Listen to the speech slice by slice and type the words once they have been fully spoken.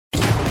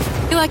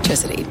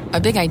Electricity, a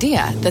big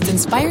idea that's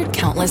inspired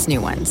countless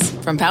new ones.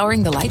 From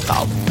powering the light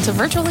bulb to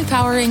virtually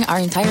powering our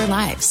entire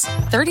lives.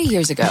 30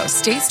 years ago,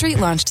 State Street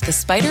launched the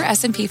SPDR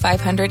S&P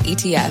 500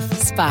 ETF,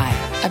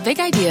 SPY. A big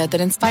idea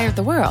that inspired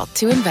the world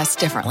to invest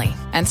differently.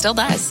 And still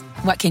does.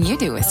 What can you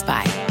do with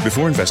SPY?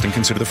 Before investing,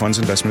 consider the fund's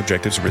investment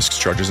objectives, risks,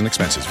 charges, and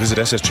expenses. Visit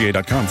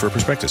ssga.com for a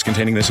prospectus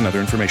containing this and other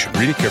information.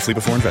 Read it carefully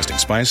before investing.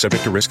 SPY is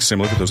subject to risks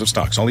similar to those of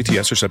stocks. All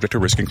ETFs are subject to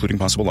risk, including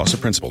possible loss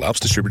of principal. Alps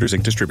Distributors,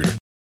 Inc. Distributor.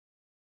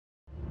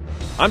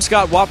 I'm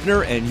Scott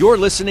Wapner, and you're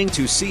listening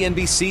to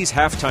CNBC's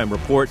Halftime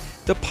Report,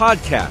 the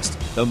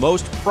podcast, the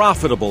most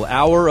profitable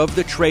hour of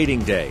the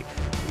trading day.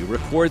 We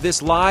record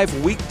this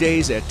live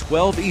weekdays at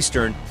 12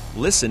 Eastern.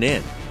 Listen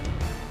in.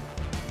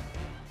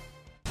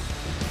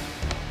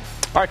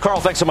 All right,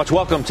 Carl, thanks so much.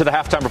 Welcome to the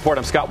Halftime Report.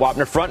 I'm Scott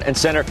Wapner, front and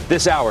center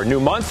this hour. New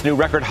month, new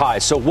record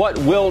highs. So what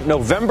will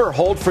November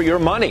hold for your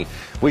money?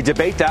 We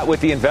debate that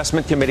with the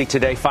investment committee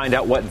today, find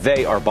out what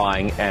they are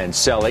buying and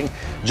selling.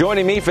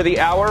 Joining me for the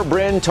hour,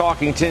 Bryn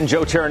Talkington,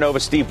 Joe Terranova,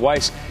 Steve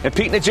Weiss, and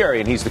Pete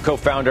Najarian. He's the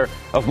co-founder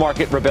of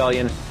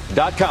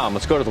MarketRebellion.com.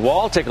 Let's go to the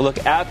wall, take a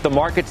look at the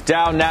markets.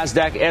 Dow,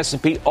 NASDAQ,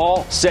 S&P,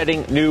 all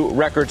setting new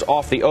records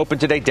off the open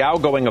today. Dow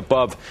going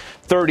above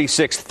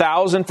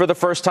 36,000 for the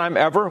first time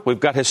ever. We've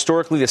got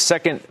historically the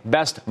second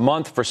best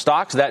month for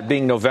stocks, that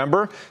being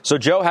November. So,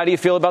 Joe, how do you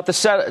feel about the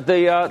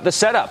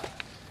setup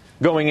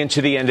going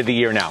into the end of the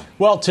year now?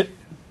 Well,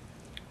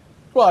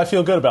 I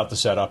feel good about the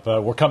setup.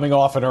 We're coming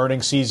off an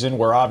earnings season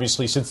where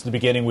obviously since the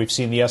beginning we've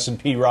seen the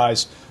S&P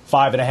rise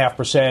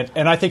 5.5%.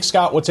 And I think,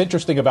 Scott, what's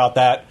interesting about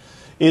that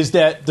is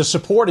that the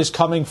support is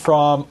coming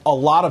from a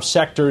lot of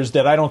sectors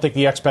that I don't think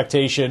the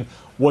expectation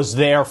was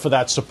there for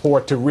that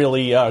support to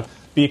really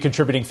be a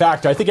contributing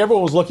factor. I think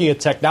everyone was looking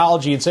at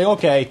technology and saying,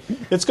 okay,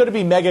 it's going to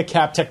be mega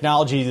cap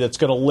technology that's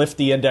going to lift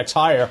the index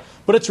higher.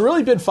 But it's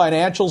really been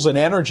financials and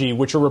energy,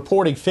 which are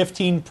reporting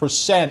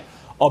 15%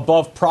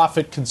 above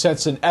profit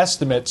consensus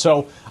estimate.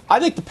 So I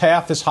think the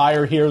path is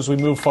higher here as we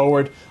move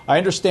forward. I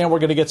understand we're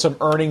going to get some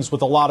earnings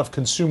with a lot of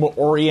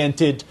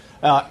consumer-oriented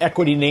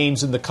equity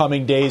names in the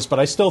coming days, but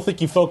I still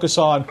think you focus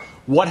on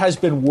what has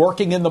been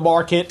working in the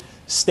market,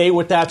 stay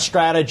with that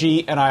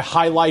strategy, and I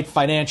highlight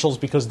financials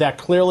because that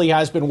clearly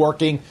has been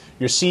working.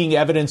 You're seeing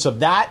evidence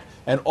of that,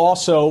 and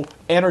also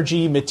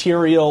energy,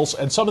 materials,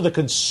 and some of the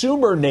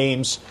consumer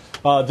names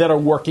that are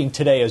working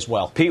today as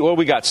well. Pete, what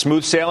we got?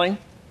 Smooth sailing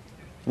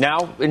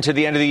now into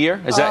the end of the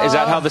year? Is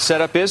that how the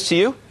setup is to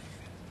you?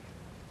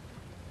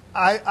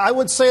 I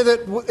would say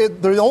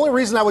that the only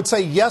reason I would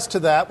say yes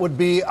to that would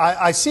be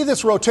I see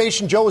this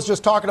rotation. Joe was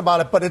just talking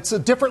about it, but it's a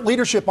different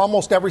leadership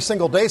almost every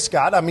single day,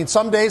 Scott. I mean,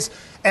 some days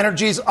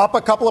energy's up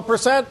a couple of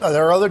percent.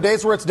 There are other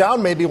days where it's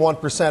down maybe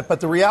 1%.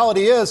 But the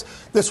reality is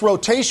this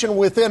rotation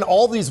within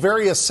all these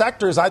various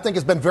sectors, I think,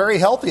 has been very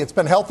healthy. It's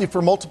been healthy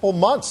for multiple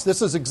months.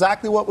 This is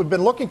exactly what we've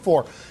been looking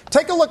for.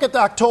 Take a look at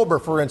October,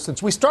 for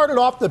instance. We started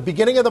off the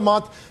beginning of the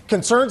month,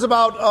 concerns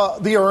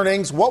about the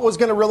earnings, what was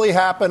going to really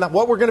happen,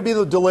 what were going to be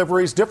the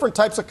deliveries, different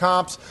types of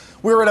comps.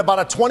 We were at about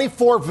a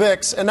 24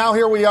 VIX, and now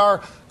here we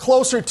are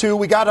closer to,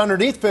 we got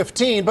underneath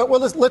 15, but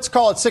let's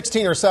call it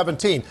 16 or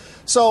 17.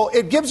 So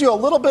it gives you a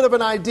little bit of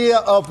an idea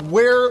of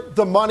where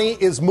the money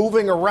is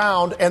moving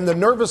around and the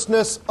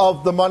nervousness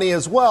of the money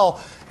as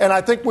well. And I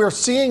think we're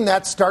seeing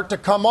that start to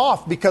come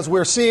off because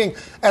we're seeing,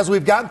 as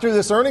we've gotten through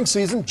this earnings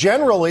season,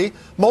 generally,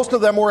 most of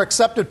them were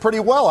accepted pretty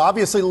well.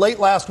 Obviously, late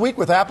last week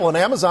with Apple and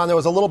Amazon, there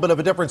was a little bit of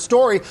a different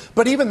story,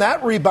 but even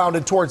that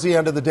rebounded towards the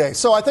end of the day.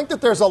 So I think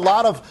that there's a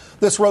lot of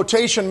this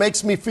rotation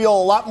makes me feel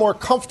a lot more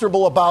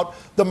comfortable about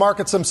the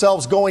markets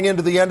themselves going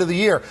into the end of the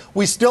year.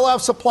 We still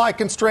have supply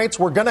constraints.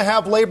 We're going to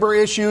have labor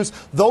issues.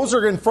 Those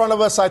are in front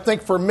of us, I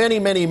think, for many,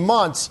 many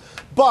months.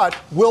 But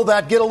will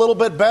that get a little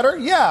bit better?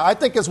 Yeah, I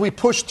think as we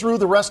push through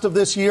the rest of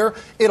this year,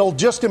 it'll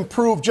just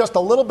improve just a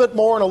little bit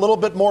more and a little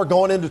bit more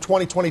going into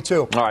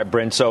 2022. All right,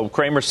 Bryn. So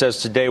Kramer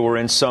says today we're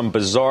in some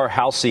bizarre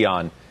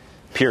halcyon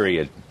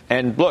period.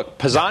 And look,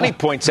 Pisani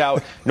points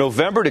out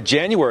November to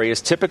January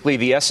is typically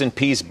the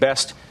S&P's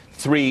best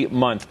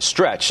 3-month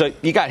stretch. So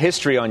you got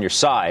history on your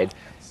side.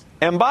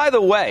 And by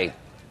the way,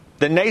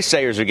 the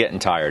naysayers are getting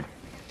tired.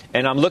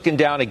 And I'm looking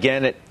down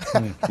again at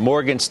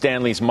Morgan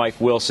Stanley's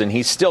Mike Wilson.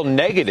 He's still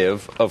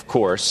negative, of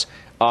course,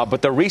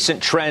 but the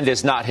recent trend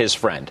is not his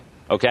friend.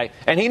 OK,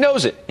 and he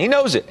knows it. He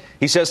knows it.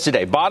 He says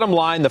today, bottom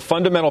line, the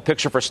fundamental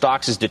picture for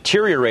stocks is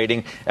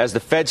deteriorating as the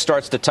Fed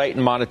starts to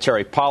tighten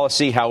monetary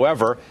policy.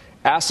 However,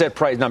 asset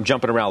price, and I'm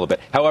jumping around a little bit.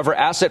 However,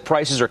 asset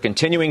prices are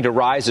continuing to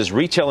rise as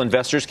retail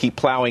investors keep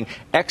plowing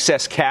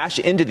excess cash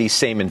into these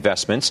same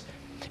investments.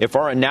 If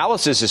our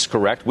analysis is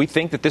correct, we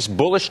think that this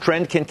bullish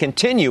trend can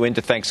continue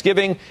into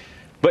Thanksgiving,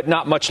 but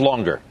not much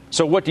longer.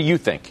 So what do you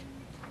think?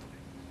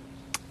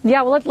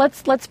 Yeah, well,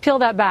 let's peel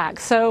that back.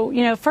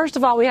 So, first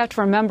of all, we have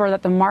to remember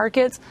that the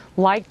markets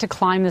like to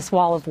climb this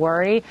wall of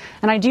worry.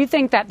 And I do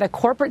think that the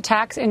corporate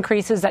tax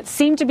increases that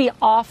seem to be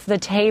off the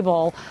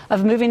table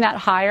of moving that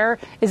higher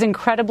is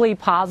incredibly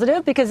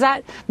positive, because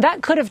that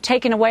could have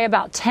taken away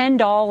about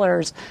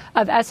 $10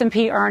 of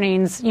S&P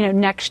earnings,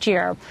 next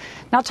year.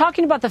 Now,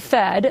 talking about the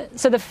Fed,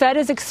 so the Fed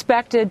is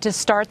expected to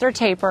start their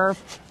taper,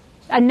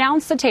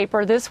 announce the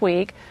taper this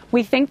week.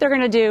 We think they're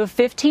going to do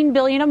 $15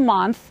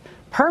 billion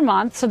per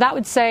month. So that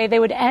would say they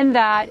would end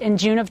that in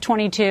June of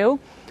 22.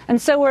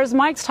 And so whereas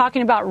Mike's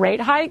talking about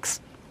rate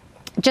hikes,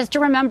 just to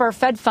remember,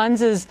 Fed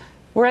funds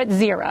we're at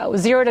 0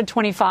 to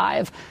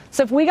 25.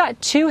 So if we got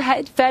 2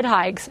 Fed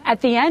hikes at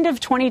the end of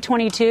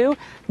 2022,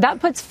 that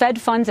puts Fed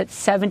funds at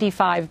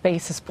 75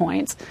 basis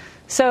points.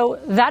 So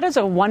that is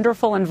a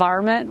wonderful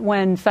environment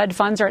when Fed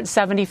funds are at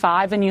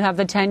 75 and you have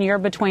the 10-year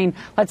between,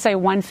 let's say,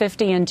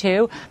 150 and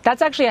 2.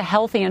 That's actually a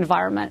healthy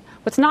environment.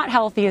 What's not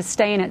healthy is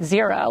staying at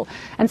 0.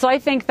 And so I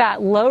think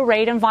that low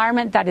rate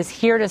environment, that is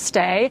here to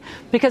stay,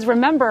 because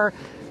remember,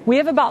 we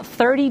have about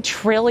 30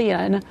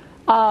 trillion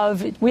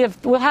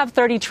we'll have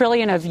 30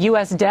 trillion of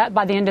U.S. debt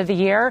by the end of the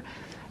year.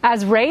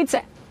 As rates,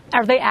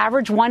 they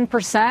average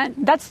 1%,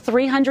 that's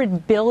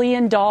 $300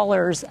 billion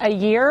a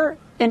year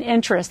in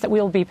interest that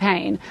we will be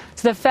paying.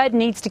 So the Fed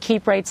needs to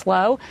keep rates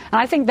low.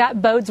 And I think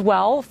that bodes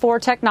well for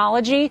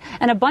technology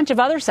and a bunch of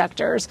other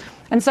sectors.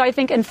 And so I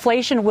think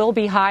inflation will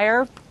be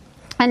higher.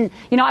 And,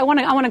 I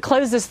want to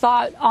close this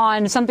thought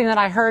on something that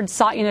I heard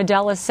Satya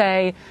Nadella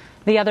say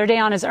the other day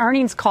on his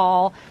earnings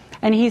call.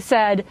 And he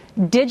said,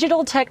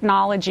 digital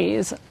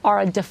technologies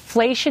are a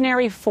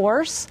deflationary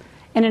force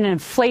in an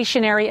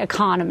inflationary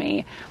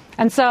economy.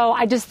 And so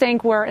I just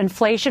think where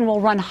inflation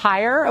will run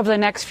higher over the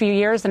next few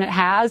years than it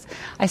has,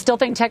 I still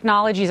think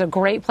technology is a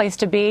great place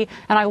to be.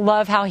 And I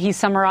love how he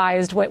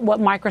summarized what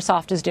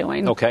Microsoft is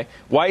doing. Okay.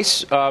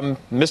 Weiss,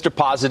 Mr.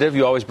 Positive,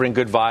 you always bring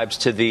good vibes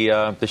to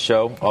the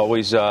show.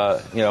 Always,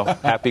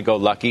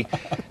 happy-go-lucky.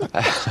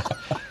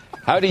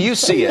 How do you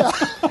see it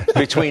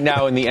between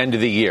now and the end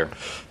of the year?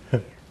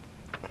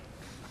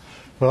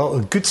 Well,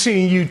 good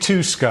seeing you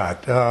too,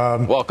 Scott.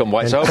 Welcome,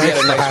 Weiss. I hope you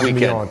had a nice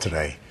weekend. Me on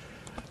today.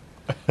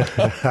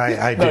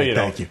 I did.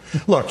 Thank you.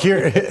 Look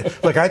here.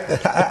 Look,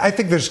 I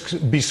think there's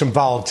be some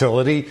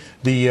volatility.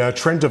 The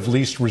trend of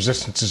least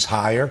resistance is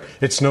higher.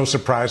 It's no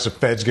surprise the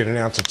Fed's going to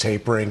announce a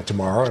tapering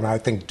tomorrow, and I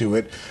think do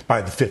it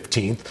by the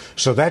 15th.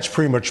 So that's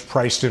pretty much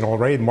priced in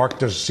already. The market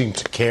doesn't seem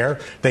to care.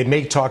 They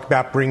may talk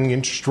about bringing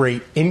interest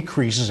rate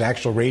increases,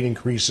 actual rate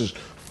increases,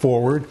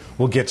 forward.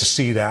 We'll get to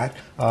see that.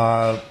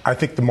 I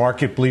think the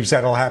market believes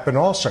that'll happen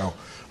also.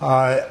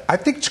 I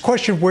think it's a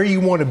question of where you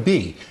want to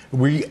be.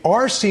 We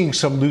are seeing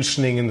some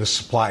loosening in the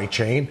supply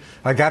chain.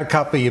 I got a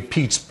copy of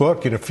Pete's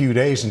book in a few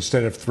days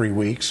instead of 3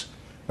 weeks.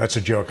 That's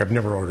a joke. I've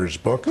never ordered his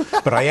book.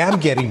 But I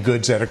am getting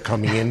goods that are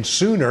coming in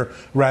sooner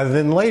rather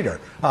than later.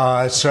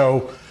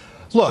 So,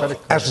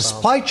 look, as the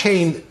supply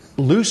chain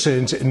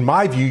loosens, in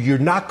my view, you're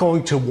not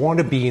going to want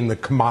to be in the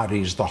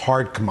commodities, the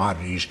hard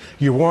commodities.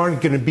 You are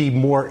going to be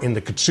more in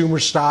the consumer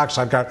stocks.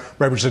 I've got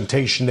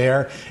representation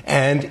there.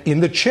 And in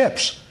the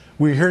chips.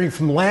 We're hearing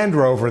from Land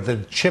Rover that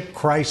the chip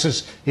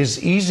crisis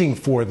is easing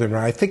for them,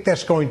 and I think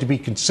that's going to be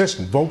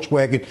consistent.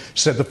 Volkswagen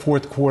said the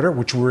fourth quarter,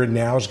 which we're in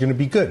now, is going to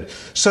be good.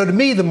 So to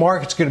me, the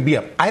market's going to be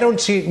up. I don't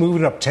see it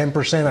moving up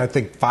 10%. I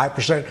think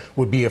 5%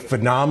 would be a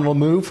phenomenal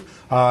move.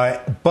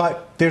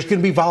 But there's going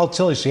to be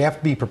volatility, so you have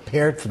to be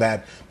prepared for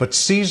that. But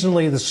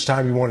seasonally, this is the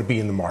time you want to be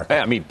in the market.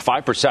 I mean,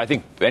 5%, I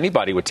think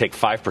anybody would take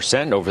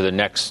 5% over the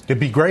next It'd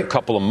be great.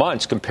 Couple of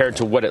months compared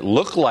to what it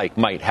looked like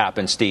might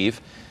happen,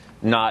 Steve.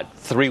 Not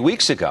 3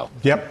 weeks ago.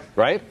 Yep.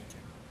 Right?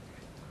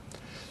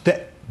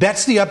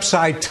 That's the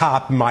upside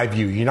top, in my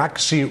view. You're not going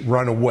to see it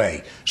run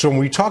away. So when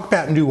we talk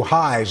about new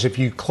highs, if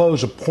you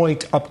close a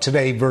point up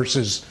today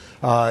versus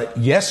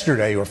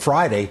yesterday or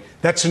Friday,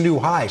 that's a new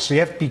high. So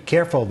you have to be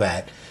careful of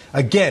that.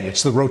 Again,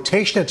 it's the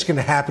rotation that's going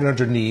to happen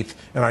underneath,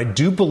 and I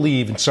do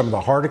believe in some of the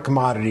harder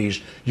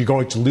commodities, you're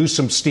going to lose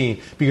some steam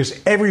because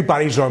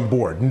everybody's on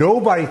board.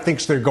 Nobody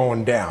thinks they're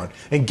going down.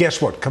 And guess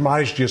what?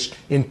 Commodities just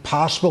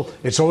impossible.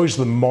 It's always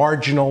the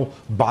marginal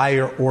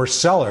buyer or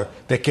seller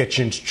that gets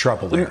you into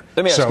trouble there.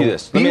 Let me ask you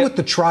this. Be with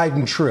the tried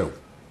and true.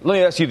 Let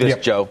me ask you this,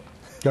 Yep. Joe.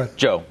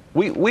 Joe,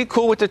 we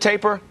cool with the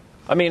taper?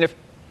 I mean, if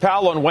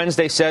Powell on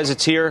Wednesday says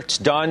it's here, it's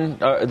done,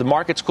 the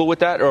market's cool with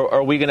that? Or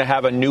are we going to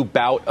have a new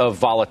bout of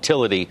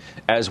volatility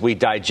as we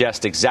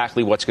digest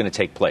exactly what's going to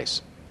take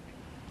place?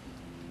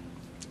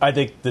 I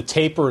think the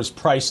taper is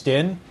priced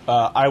in.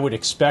 I would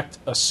expect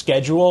a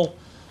schedule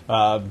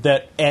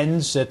that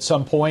ends at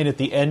some point at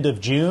the end of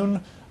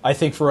June. I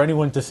think for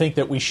anyone to think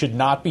that we should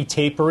not be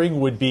tapering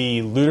would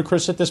be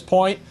ludicrous at this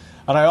point.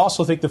 And I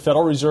also think the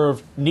Federal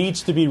Reserve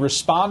needs to be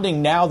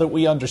responding now that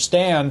we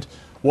understand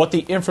what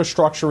the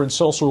infrastructure and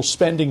social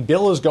spending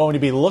bill is going to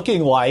be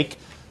looking like.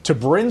 To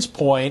Bryn's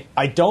point,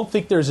 I don't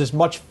think there's as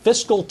much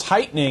fiscal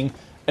tightening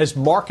as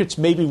markets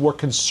maybe were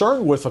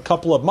concerned with a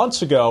couple of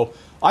months ago.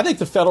 I think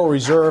the Federal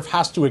Reserve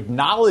has to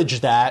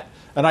acknowledge that,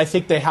 and I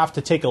think they have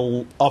to take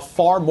a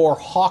far more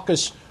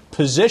hawkish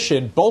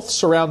position, both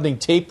surrounding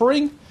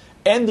tapering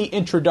and the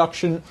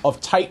introduction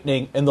of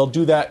tightening, and they'll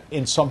do that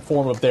in some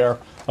form of their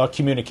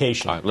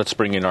communication. All right, let's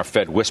bring in our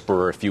Fed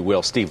whisperer, if you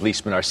will, Steve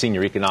Leisman, our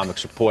senior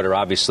economics reporter,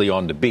 obviously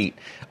on the beat.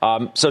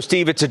 So,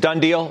 Steve, it's a done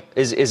deal.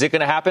 Is it going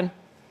to happen?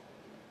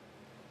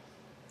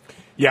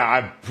 Yeah,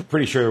 I'm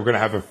pretty sure we're going to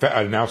have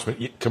an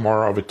announcement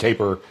tomorrow of a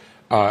taper.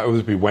 It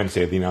will be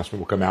Wednesday. The announcement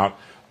will come out.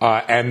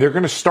 And they're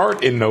going to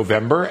start in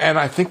November, and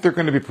I think they're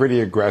going to be pretty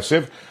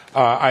aggressive.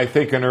 I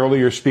think an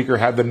earlier speaker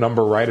had the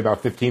number right,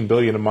 about $15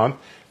 billion a month.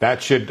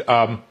 That should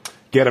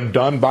get them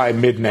done by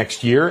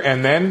mid-next year.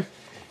 And then,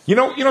 you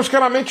know,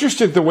 Scott, I'm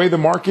interested the way the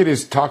market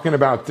is talking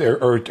about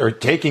or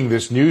taking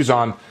this news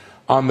on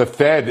the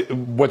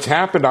Fed. What's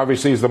happened,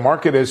 obviously, is the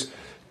market is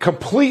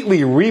completely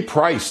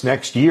repriced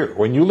next year.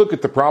 When you look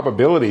at the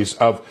probabilities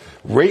of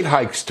rate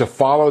hikes to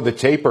follow the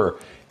taper,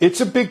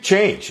 it's a big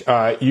change.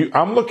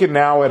 I'm looking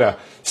now at a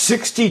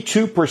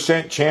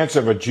 62% chance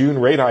of a June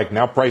rate hike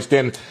now priced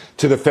in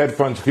to the Fed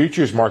funds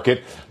futures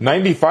market,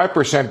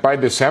 95% by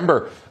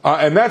December.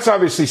 And that's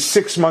obviously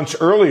 6 months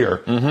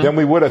earlier than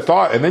we would have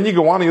thought. And then you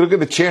go on and you look at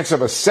the chance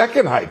of a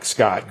second hike,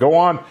 Scott. Go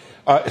on,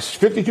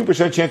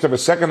 52% chance of a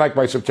second hike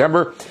by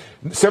September,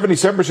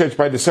 77%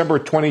 by December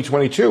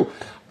 2022.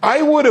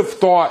 I would have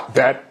thought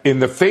that in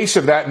the face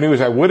of that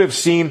news, I would have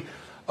seen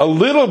a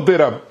little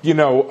bit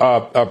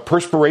of,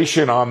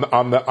 perspiration on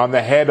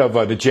the head of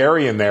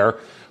Najarian there.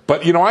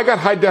 But, I got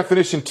high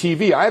definition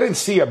TV. I didn't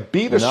see a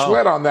bead of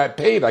sweat on that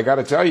page, I got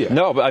to tell you.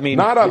 No, but I mean,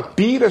 not a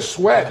bead of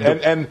sweat.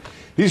 And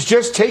he's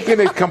just taking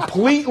it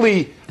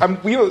completely.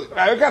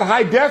 I got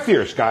high def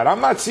here, Scott.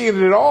 I'm not seeing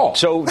it at all.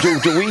 So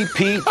do we,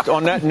 Pete,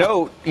 on that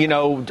note,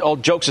 all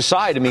jokes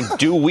aside, I mean,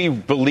 do we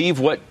believe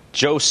what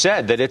Joe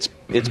said, that it's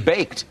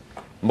baked?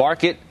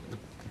 Market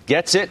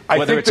gets it,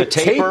 whether it's a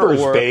taper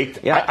or baked.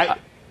 Yeah,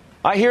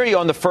 I hear you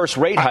on the first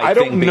rate hike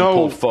thing being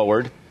pulled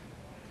forward.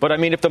 But, I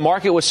mean, if the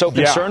market was so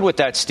concerned with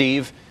that,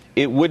 Steve,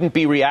 it wouldn't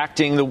be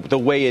reacting the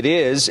way it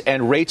is,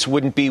 and rates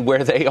wouldn't be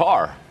where they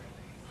are.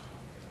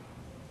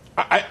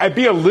 I'd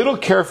be a little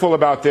careful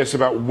about this,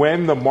 about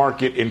when the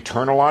market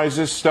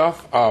internalizes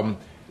stuff.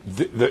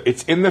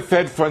 It's in the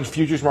Fed funds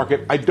futures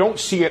market. I don't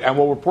see it, and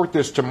we'll report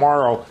this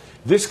tomorrow.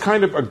 This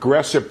kind of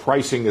aggressive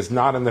pricing is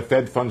not in the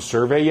Fed funds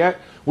survey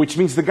yet, which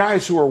means the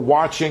guys who are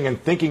watching and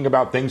thinking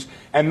about things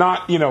and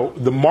not,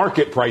 the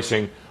market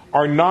pricing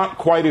are not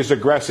quite as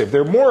aggressive.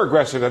 They're more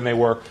aggressive than they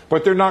were,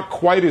 but they're not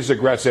quite as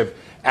aggressive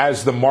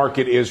as the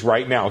market is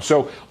right now.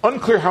 So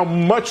unclear how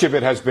much of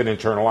it has been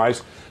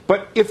internalized.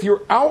 But if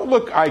your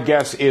outlook, I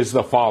guess, is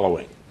the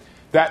following,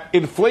 that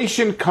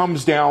inflation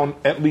comes down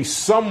at least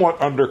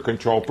somewhat under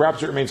control,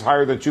 perhaps it remains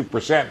higher than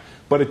 2%,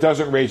 but it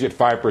doesn't raise at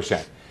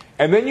 5%.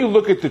 And then you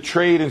look at the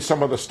trade in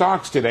some of the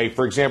stocks today,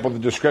 for example, the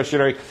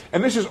discretionary,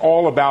 and this is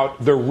all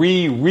about the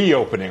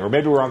reopening, or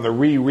maybe we're on the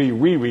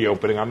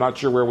reopening. I'm not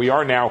sure where we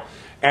are now,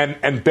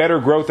 and better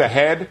growth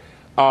ahead.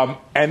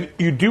 And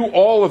you do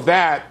all of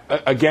that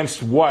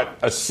against what?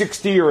 A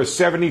 60 or a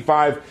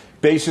 75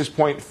 basis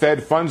point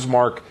Fed funds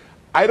mark.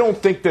 I don't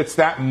think that's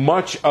that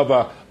much of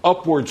a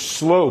upward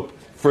slope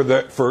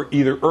for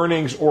either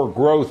earnings or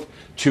growth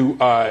to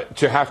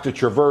have to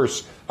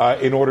traverse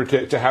in order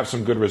to have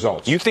some good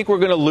results. You think we're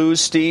going to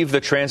lose, Steve,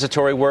 the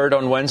transitory word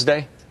on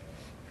Wednesday?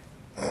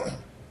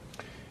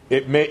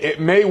 It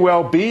may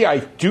well be. I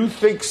do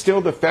think still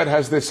the Fed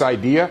has this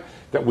idea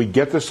that we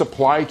get the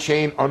supply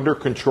chain under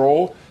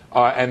control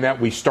and that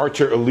we start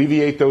to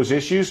alleviate those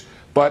issues.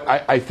 But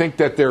I think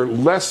that they're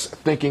less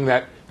thinking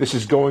that this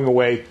is going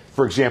away,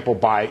 for example,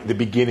 by the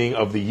beginning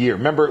of the year.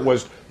 Remember, it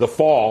was the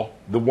fall,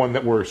 the one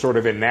that we're sort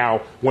of in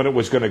now, when it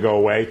was going to go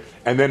away.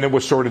 And then it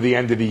was sort of the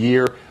end of the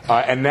year.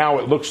 And now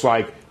it looks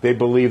like they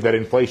believe that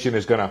inflation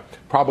is going to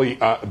probably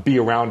be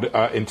around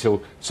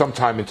until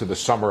sometime into the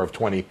summer of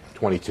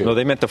 2022. No,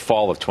 they meant the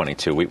fall of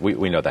 22.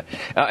 We know that.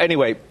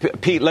 Anyway,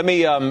 Pete, let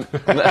me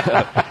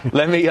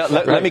let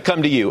me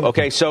come to you.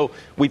 Okay, so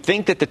we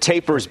think that the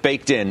taper is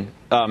baked in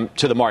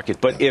to the market,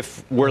 but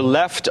if we're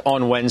left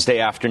on Wednesday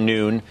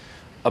afternoon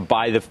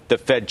by the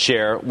Fed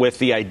chair with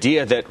the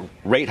idea that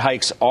rate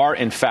hikes are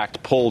in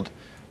fact pulled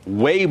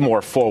way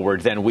more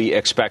forward than we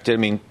expected. I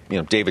mean,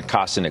 David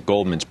Kostin at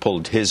Goldman's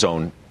pulled his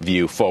own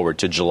view forward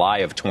to July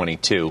of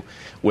 22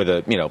 with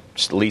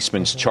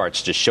Leisman's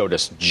charts just showed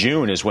us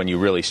June is when you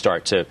really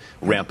start to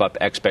ramp up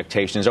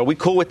expectations. Are we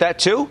cool with that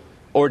too?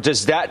 Or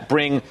does that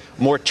bring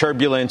more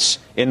turbulence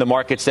in the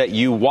markets that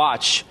you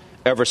watch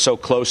ever so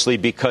closely,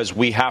 because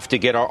we have to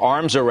get our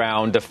arms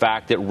around the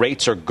fact that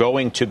rates are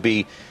going to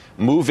be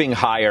moving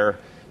higher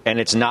and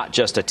it's not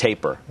just a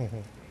taper? Mm-hmm.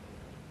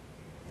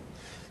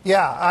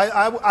 Yeah,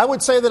 I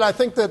would say that I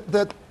think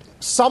that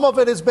some of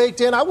it is baked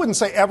in. I wouldn't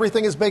say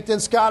everything is baked in,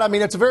 Scott. I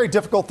mean, it's a very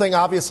difficult thing,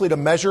 obviously, to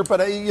measure. But,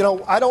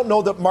 I don't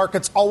know that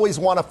markets always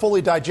want to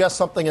fully digest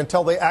something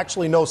until they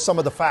actually know some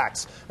of the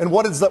facts. And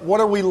what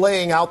are we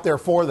laying out there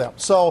for them?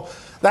 So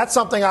that's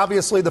something,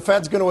 obviously, the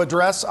Fed's going to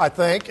address, I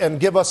think, and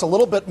give us a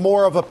little bit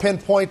more of a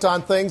pinpoint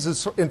on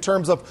things in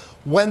terms of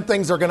when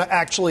things are going to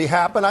actually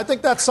happen. I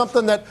think that's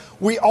something that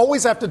we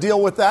always have to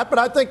deal with that. But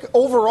I think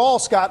overall,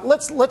 Scott,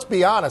 let's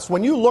be honest.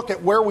 When you look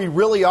at where we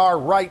really are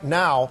right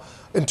now,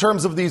 in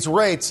terms of these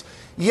rates,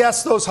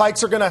 yes, those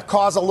hikes are going to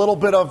cause a little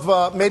bit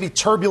of maybe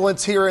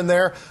turbulence here and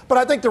there. But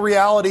I think the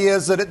reality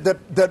is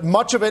that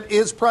much of it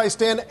is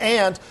priced in.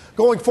 And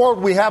going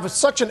forward, we have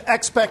such an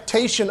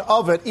expectation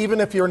of it, even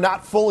if you're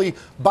not fully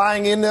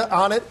buying in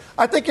on it.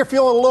 I think you're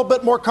feeling a little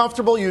bit more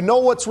comfortable. You know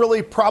what's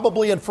really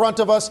probably in front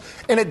of us.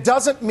 And it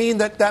doesn't mean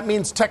that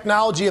means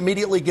technology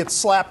immediately gets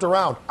slapped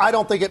around. I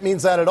don't think it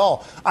means that at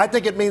all. I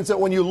think it means that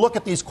when you look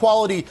at these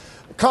quality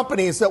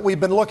companies that we've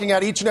been looking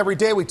at each and every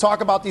day, we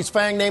talk about these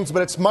FANG names,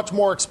 but it's much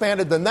more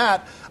expanded than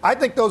that. I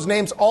think those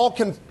names all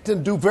can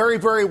do very,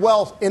 very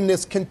well in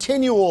this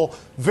continual,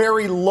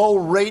 very low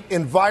rate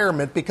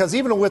environment, because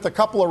even with a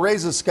couple of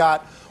raises,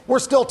 Scott, we're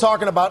still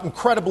talking about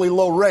incredibly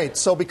low rates.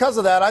 So because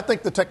of that, I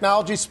think the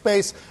technology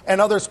space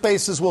and other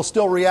spaces will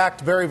still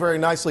react very, very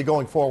nicely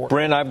going forward.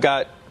 Bryn, I've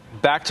got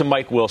back to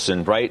Mike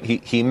Wilson, right?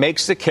 He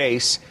makes the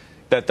case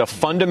that the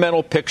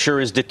fundamental picture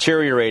is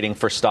deteriorating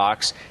for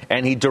stocks,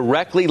 and he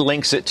directly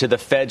links it to the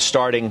Fed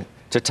starting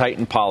to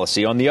tighten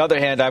policy. On the other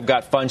hand, I've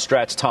got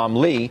Fundstrat's Tom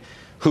Lee,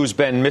 who's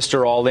been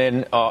Mr.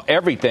 All-In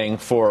everything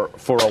for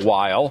a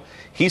while.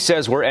 He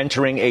says we're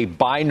entering a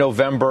buy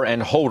November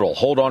and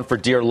hold on for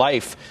dear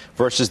life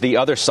versus the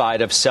other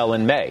side of sell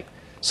in May.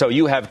 So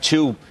you have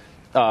two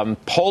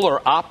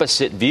polar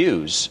opposite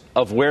views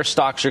of where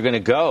stocks are going to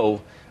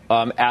go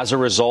as a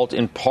result,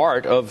 in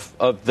part, of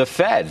the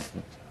Fed.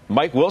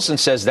 Mike Wilson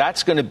says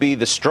that's going to be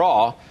the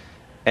straw.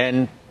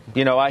 And,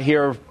 I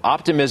hear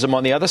optimism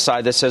on the other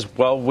side that says,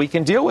 well, we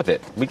can deal with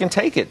it. We can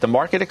take it. The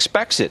market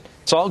expects it.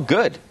 It's all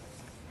good.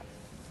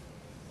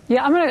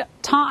 Yeah,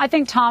 I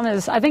think Tom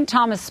is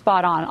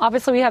spot on.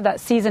 Obviously, we have that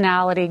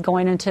seasonality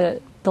going into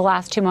the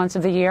last 2 months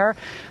of the year.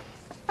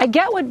 I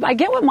get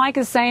what Mike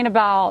is saying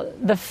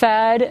about the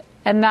Fed,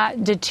 and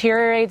that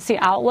deteriorates the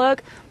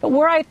outlook. But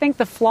where I think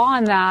the flaw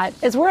in that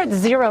is we're at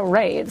zero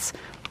rates.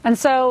 And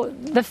so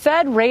the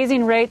Fed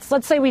raising rates,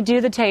 let's say we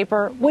do the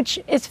taper, which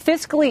is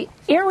fiscally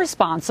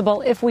irresponsible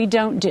if we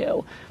don't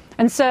do.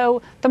 And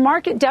so the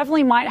market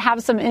definitely might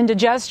have some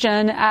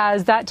indigestion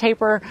as that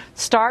taper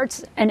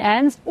starts and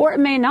ends, or it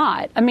may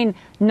not. I mean,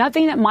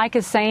 nothing that Mike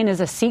is saying is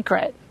a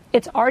secret.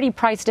 It's already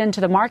priced into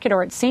the market,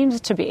 or it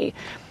seems to be.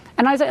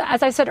 And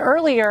as I said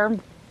earlier,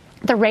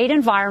 the rate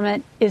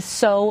environment is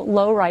so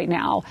low right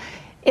now.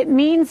 It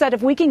means that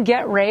if we can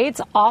get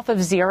rates off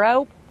of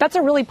zero, that's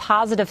a really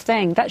positive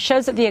thing. That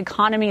shows that the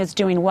economy is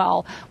doing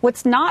well.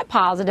 What's not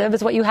positive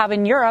is what you have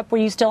in Europe,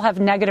 where you still have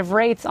negative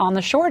rates on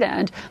the short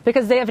end,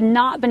 because they have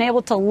not been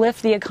able to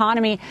lift the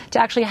economy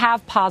to actually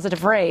have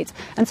positive rates.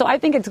 And so I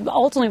think it's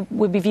ultimately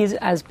would be viewed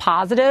as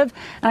positive.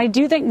 And I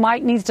do think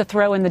Mike needs to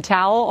throw in the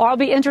towel, or I'll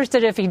be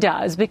interested if he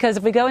does, because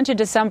if we go into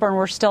December and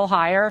we're still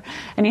higher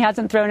and he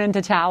hasn't thrown in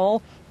the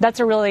towel, that's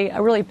a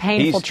really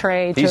painful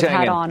trade to have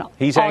had on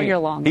all year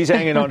long. He's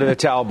hanging onto the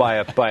towel by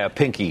a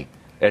pinky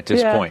at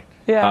this point.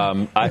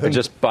 Yeah.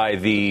 Just by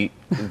the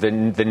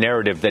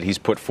narrative that he's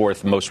put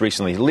forth most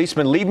recently.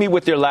 Leisman, leave me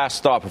with your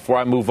last thought before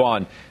I move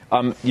on.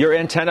 Your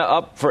antenna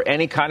up for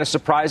any kind of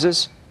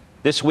surprises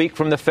this week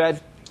from the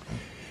Fed?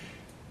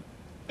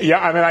 Yeah,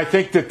 I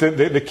think that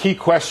the key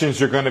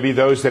questions are going to be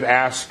those that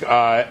ask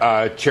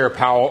Chair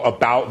Powell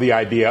about the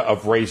idea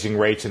of raising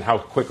rates and how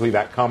quickly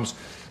that comes.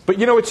 But,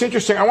 it's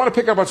interesting. I want to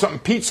pick up on something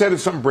Pete said and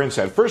something Bryn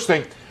said. First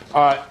thing,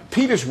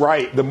 Pete is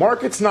right. The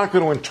market's not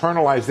going to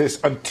internalize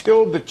this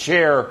until the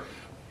chair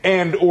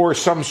and or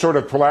some sort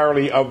of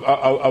plurality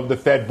of the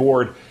Fed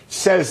board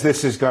says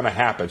this is going to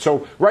happen.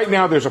 So right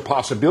now there's a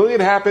possibility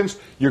it happens.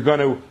 You're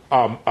going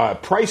to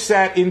price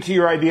that into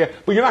your idea,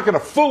 but you're not going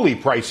to fully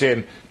price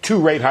in 2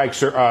 rate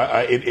hikes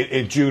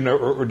in June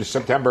or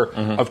September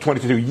of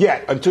 2022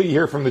 yet until you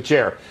hear from the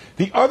chair.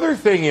 The other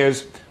thing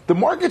is the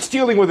market's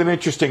dealing with an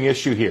interesting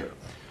issue here.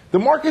 The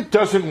market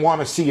doesn't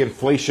want to see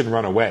inflation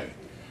run away.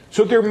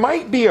 So there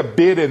might be a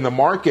bid in the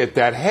market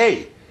that,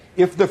 hey,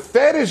 if the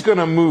Fed is going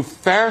to move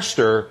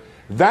faster,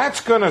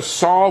 that's going to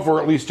solve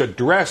or at least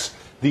address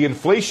the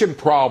inflation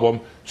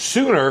problem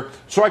sooner.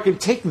 So I can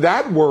take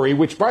that worry,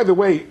 which, by the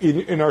way,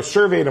 in our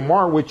survey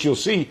tomorrow, which you'll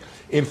see,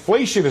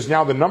 inflation is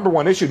now the number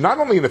one issue, not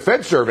only in the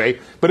Fed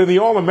survey, but in the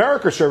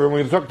All-America survey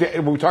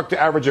when we talk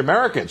to average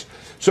Americans.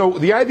 So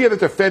the idea that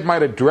the Fed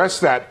might address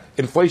that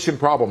inflation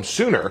problem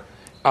sooner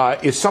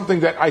is something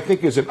that I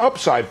think is an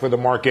upside for the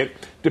market.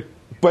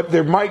 But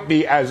there might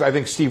be, as I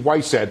think Steve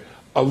Weiss said,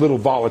 a little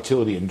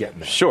volatility in getting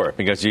there. Sure,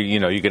 because you're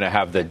going to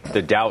have the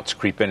doubts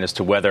creep in as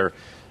to whether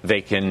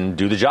they can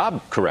do the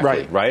job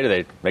correctly, right? Or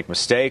they make a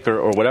mistake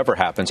or whatever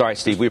happens. All right,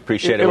 Steve, we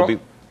appreciate it.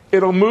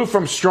 it'll move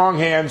from strong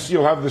hands.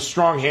 You'll have the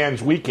strong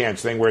hands, weak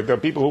hands thing where the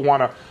people who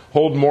want to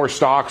hold more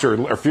stocks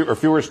or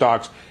fewer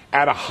stocks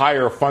at a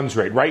higher funds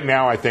rate. Right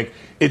now, I think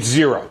it's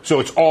zero. So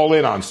it's all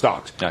in on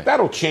stocks. Right.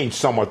 That'll change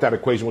somewhat. That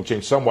equation will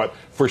change somewhat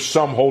for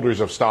some holders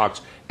of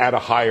stocks at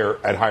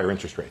higher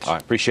interest rates. All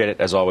right, appreciate it,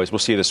 as always. We'll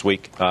see you this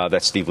week.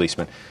 That's Steve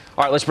Leisman.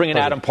 All right, let's bring in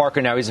Adam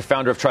Parker now. He's the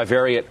founder of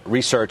Trivariate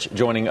Research,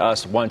 joining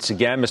us once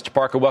again. Mr.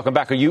 Parker, welcome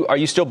back. Are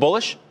you still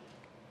bullish?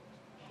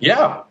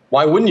 Yeah.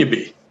 Why wouldn't you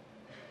be?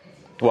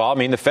 Well, I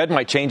mean, the Fed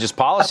might change its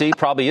policy,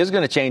 probably is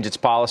going to change its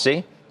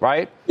policy,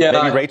 right? Yeah,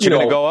 maybe rates are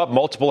going to go up,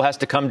 multiple has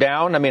to come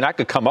down. I mean, I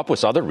could come up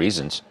with other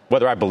reasons,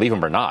 whether I believe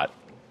them or not.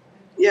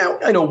 Yeah,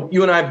 I know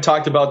you and I have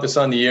talked about this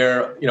on the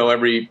air,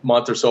 every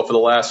month or so for the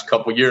last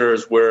couple of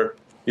years where,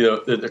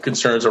 the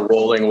concerns are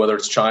rolling, whether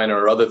it's China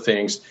or other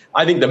things.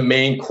 I think the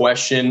main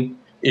question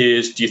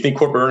is, do you think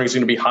corporate earnings are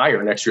going to be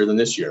higher next year than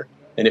this year?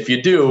 And if you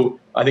do,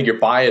 I think your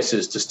bias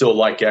is to still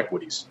like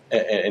equities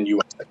and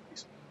U.S.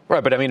 equities.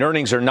 Right, but I mean,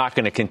 earnings are not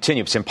going to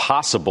continue. It's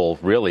impossible,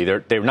 really. They're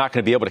not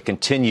going to be able to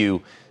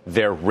continue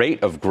their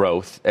rate of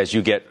growth as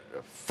you get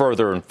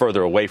further and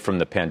further away from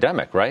the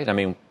pandemic, right? I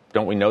mean,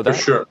 don't we know that?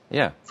 For sure.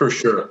 Yeah. For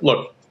sure.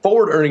 Look,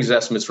 forward earnings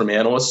estimates from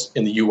analysts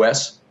in the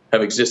U.S.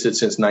 have existed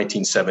since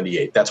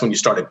 1978. That's when you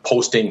started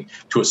posting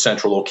to a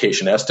central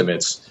location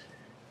estimates.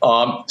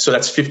 So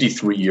that's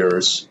 53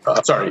 years.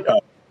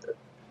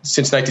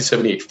 Since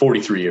 1978,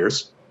 43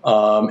 years.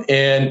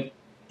 And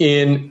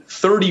in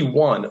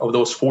 31 of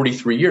those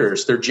 43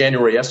 years, their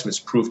January estimates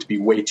proved to be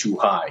way too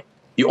high.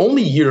 The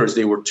only years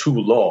they were too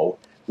low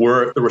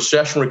were the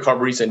recession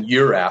recoveries and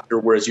year after,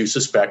 whereas you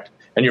suspect,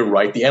 and you're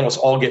right, the analysts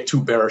all get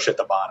too bearish at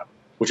the bottom,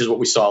 which is what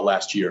we saw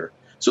last year.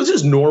 So this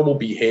is normal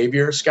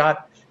behavior,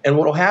 Scott. And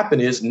what will happen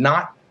is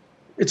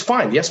it's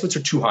fine. The estimates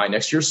are too high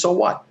next year. So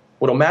what?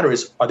 What will matter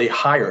is, are they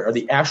higher? Are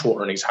the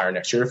actual earnings higher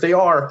next year? If they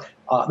are,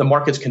 the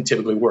markets can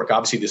typically work.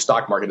 Obviously, the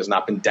stock market has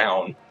not been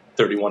down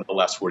 31 of the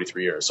last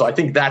 43 years. So I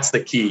think that's the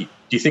key.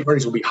 Do you think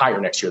earnings will be higher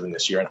next year than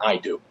this year? And I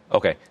do.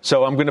 Okay.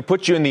 So I'm going to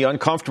put you in the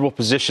uncomfortable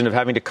position of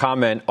having to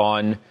comment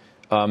on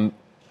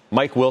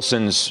Mike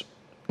Wilson's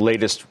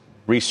latest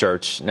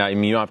research. Now, I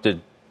mean, you don't have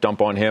to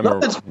dump on him.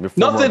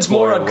 Nothing's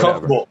more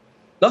uncomfortable.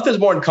 Nothing's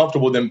more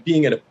uncomfortable than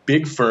being at a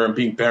big firm,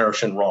 being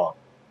bearish and wrong.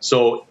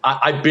 So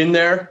I've been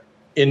there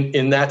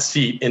in that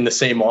seat in the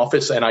same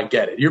office, and I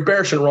get it. You're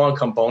bearish and wrong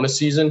come bonus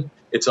season.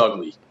 It's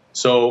ugly.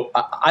 So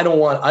I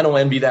don't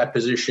envy that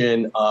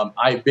position.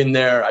 I've been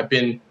there. I've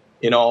been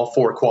in all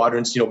four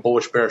quadrants,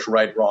 bullish, bearish,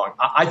 right, wrong.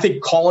 I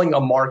think calling a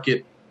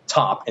market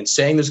top and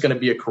saying there's going to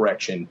be a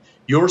correction,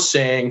 you're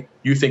saying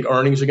you think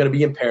earnings are going to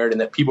be impaired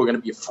and that people are going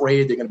to be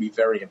afraid they're going to be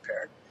very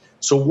impaired.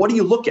 So what do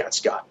you look at,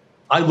 Scott?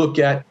 I look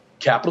at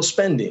capital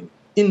spending,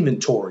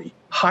 inventory,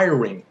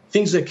 hiring,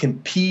 things that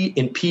can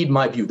impede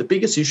my view. The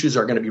biggest issues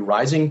are going to be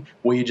rising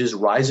wages,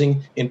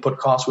 rising input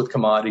costs with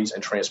commodities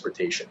and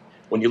transportation.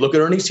 When you look at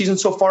earnings season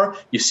so far,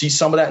 you see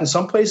some of that in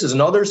some places. In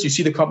others, you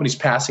see the companies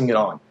passing it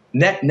on.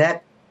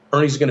 Net,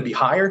 earnings are going to be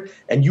higher.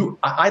 And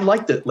I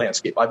like the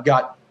landscape. I've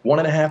got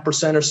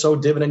 1.5% or so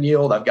dividend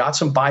yield. I've got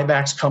some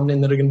buybacks coming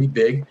in that are going to be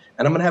big.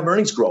 And I'm going to have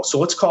earnings growth. So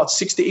let's call it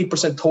 6 to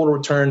 8% total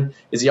return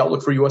is the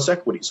outlook for U.S.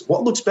 equities.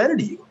 What looks better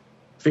to you?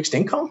 Fixed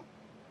income?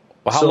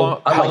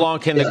 Well, how long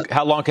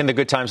can the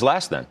good times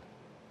last then?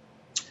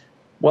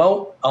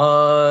 Well,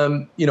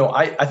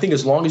 I think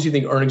as long as you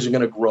think earnings are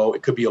going to grow,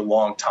 it could be a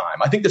long time.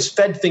 I think this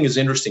Fed thing is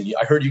interesting.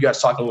 I heard you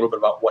guys talking a little bit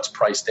about what's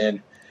priced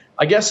in.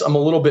 I guess I'm a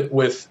little bit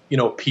with,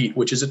 Pete,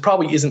 which is it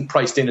probably isn't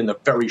priced in the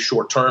very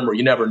short term, or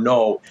you never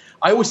know.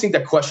 I always think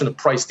that question of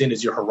priced in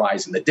is your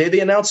horizon. The day they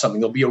announce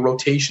something, there'll be a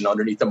rotation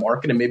underneath the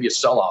market and maybe a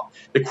sell-off.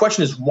 The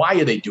question is, why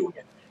are they doing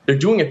it? They're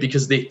doing it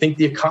because they think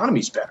the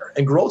economy's better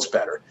and growth's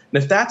better.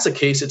 And if that's the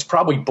case, it's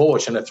probably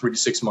bullish in a 3 to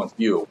 6 month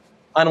view.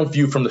 I don't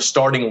view from the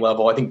starting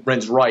level. I think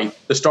Bren's right.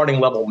 The starting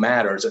level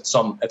matters at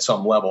some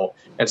level.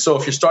 And so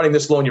if you're starting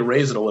this low and you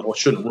raise it a little, it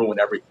shouldn't ruin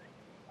everything.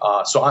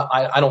 So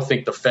I don't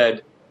think the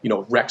Fed,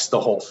 wrecks the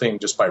whole thing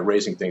just by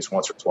raising things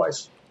once or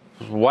twice.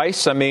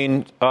 Weiss, I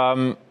mean,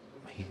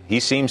 he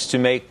seems to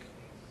make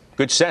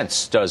good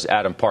sense, does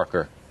Adam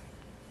Parker?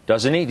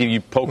 Doesn't he? Do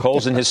you poke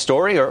holes in his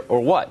story or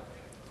what?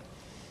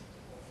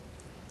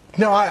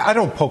 No, I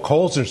don't poke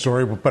holes in the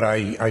story, but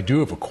I do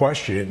have a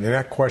question, and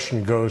that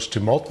question goes to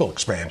multiple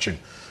expansion.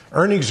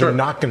 Earnings are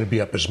not going to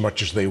be up as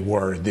much as they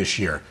were this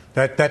year.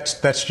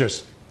 That's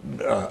just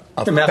a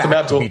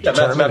fact to be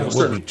determined. It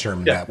will be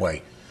determined that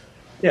way.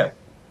 Yeah.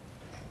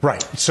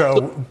 Right.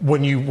 So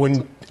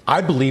when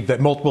I believe that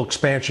multiple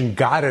expansion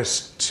got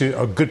us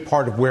to a good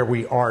part of where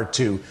we are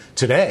to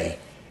today.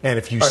 And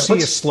if you see a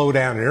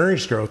slowdown in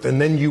earnings growth, and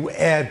then you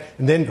add,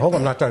 hold on,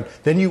 I'm not done.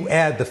 Then you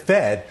add the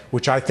Fed,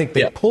 which I think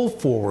they pull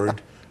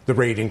forward the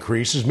rate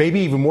increases,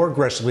 maybe even more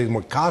aggressively than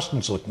what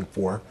Costin's looking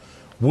for.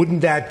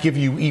 Wouldn't that give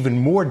you even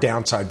more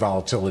downside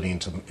volatility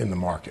in the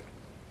market?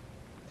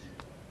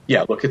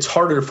 Yeah, look, it's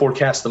harder to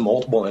forecast the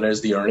multiple than it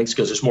is the earnings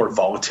because there's more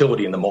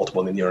volatility in the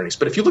multiple than the earnings.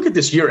 But if you look at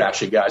this year,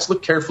 actually, guys,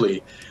 look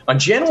carefully. On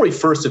January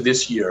 1st of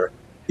this year,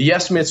 the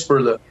estimates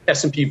for the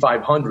S&P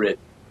 500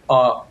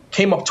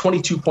 came up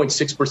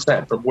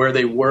 22.6% from where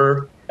they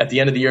were at the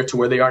end of the year to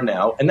where they are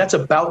now. And that's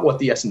about what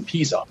the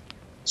S&P's up.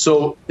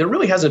 So there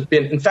really hasn't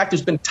been, in fact,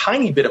 there's been a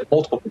tiny bit of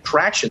multiple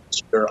contraction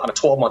this year on a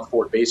 12-month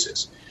forward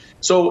basis.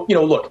 So,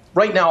 look,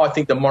 right now I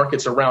think the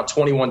market's around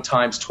 21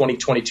 times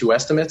 2022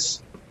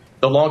 estimates.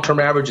 The long-term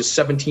average is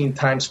 17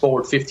 times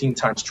forward, 15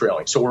 times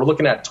trailing. So we're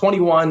looking at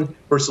 21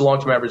 versus the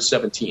long-term average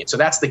 17. So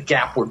that's the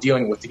gap we're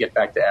dealing with to get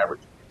back to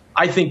average.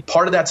 I think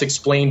part of that's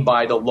explained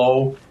by the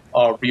low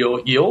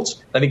real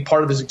yields. I think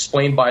part of it is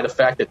explained by the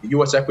fact that the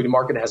U.S. equity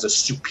market has a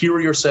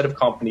superior set of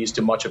companies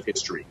to much of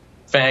history,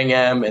 FANG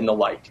M and the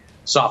like,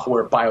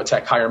 software,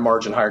 biotech, higher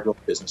margin, higher growth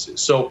businesses.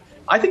 So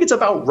I think it's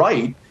about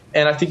right.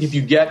 And I think if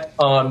you get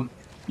the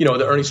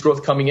earnings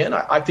growth coming in,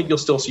 I think you'll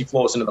still see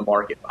flows into the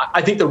market.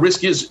 I think the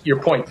risk is your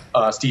point,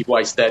 Steve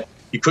Weiss, that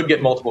you could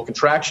get multiple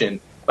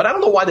contraction. But I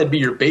don't know why that'd be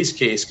your base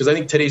case, because I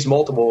think today's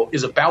multiple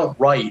is about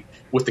right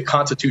with the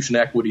constitution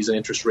equities and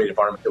interest rate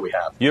environment that we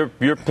have.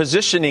 Your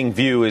positioning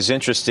view is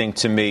interesting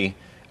to me,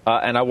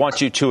 and I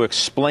want you to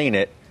explain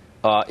it,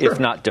 sure, if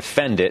not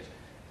defend it.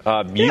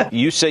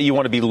 You say you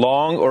want to be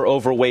long or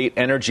overweight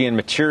energy and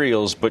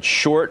materials, but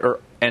short or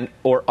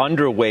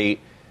underweight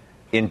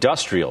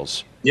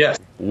industrials. Yes.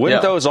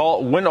 Wouldn't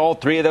all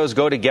three of those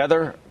go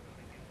together,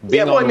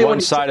 being on one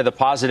side of the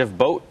positive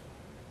boat?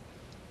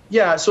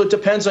 Yeah, so it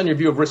depends on your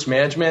view of risk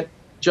management,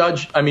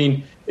 Judge. I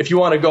mean, if you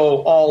want to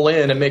go all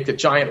in and make the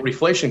giant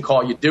reflation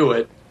call, you do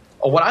it.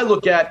 What I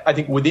look at, I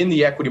think, within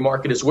the equity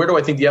market is where do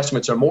I think the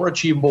estimates are more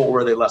achievable or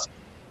are they less?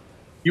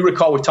 You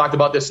recall we've talked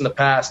about this in the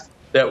past,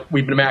 that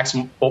we've been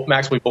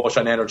maximally bullish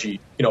on energy,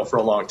 for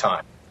a long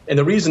time. And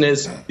the reason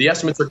is the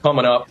estimates are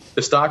coming up,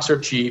 the stocks are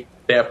cheap,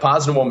 they have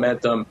positive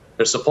momentum,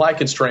 there's supply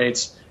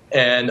constraints,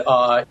 and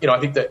I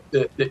think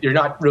that you're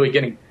not really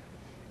getting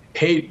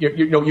paid.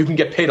 You can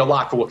get paid a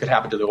lot for what could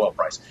happen to the oil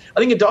price. I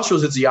think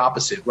industrials is the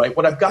opposite, right?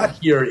 What I've got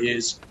here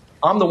is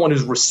I'm the one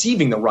who's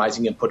receiving the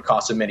rising input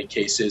costs in many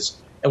cases.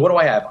 And what do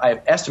I have? I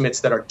have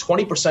estimates that are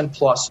 20%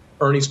 plus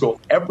earnings growth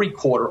every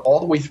quarter all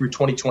the way through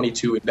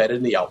 2022 embedded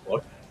in the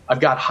outlook. I've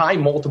got high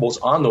multiples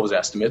on those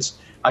estimates.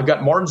 I've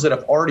got margins that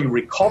have already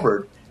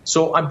recovered.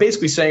 So I'm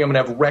basically saying I'm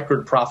going to have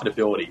record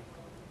profitability.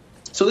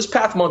 So this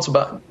path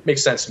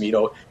makes sense to me.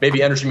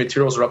 Maybe energy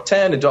materials are up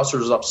 10,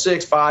 industrials are up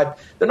 6,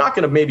 5. They're not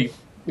going to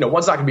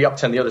one's not going to be up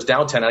 10, the other's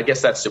down 10. I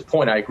guess that's the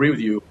point. I agree with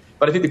you.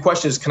 But I think the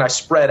question is, can I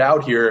spread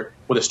out here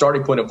with a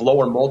starting point of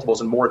lower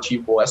multiples and more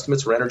achievable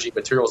estimates for energy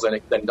materials than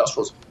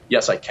industrials?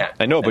 Yes, I can.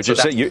 I know, but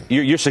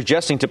you're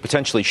suggesting to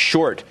potentially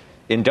short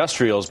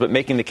industrials, but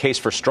making the case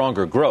for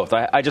stronger growth.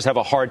 I just have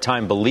a hard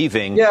time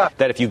believing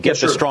that if you get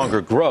the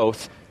stronger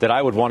growth, that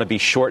I would want to be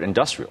short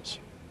industrials.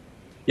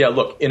 Yeah,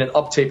 look, in an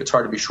up tape, it's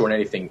hard to be short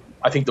anything.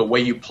 I think the way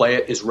you play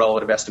it is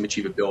relative estimate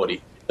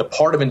achievability. The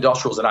part of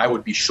industrials that I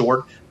would be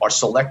short are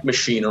select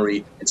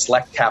machinery and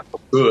select capital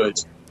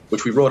goods,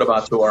 which we wrote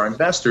about to our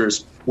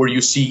investors, where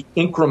you see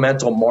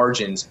incremental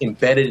margins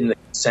embedded in the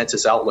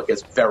consensus outlook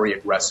as very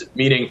aggressive,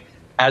 meaning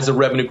as the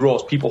revenue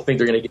grows, people think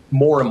they're going to get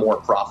more and more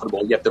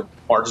profitable, yet the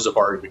margins have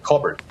already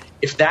recovered.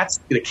 If that's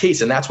the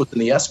case, and that's what's in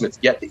the estimates,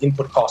 yet the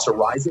input costs are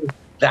rising,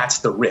 that's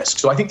the risk.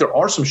 So I think there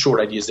are some short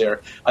ideas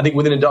there. I think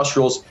within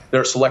industrials,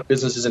 there are select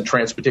businesses in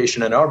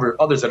transportation and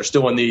others that are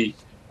still in the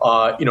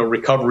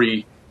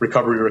recovery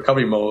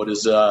mode,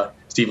 as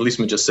Steve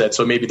Leisman just said.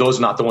 So maybe those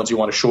are not the ones you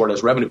want to short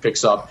as revenue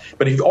picks up.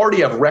 But if you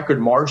already have record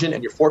margin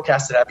and you're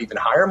forecasted to have even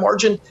higher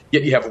margin,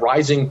 yet you have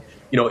rising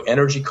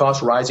energy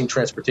costs, rising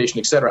transportation,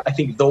 et cetera, I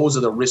think those are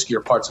the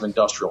riskier parts of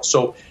industrial.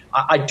 So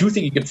I do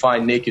think you can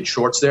find naked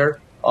shorts there.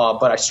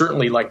 But I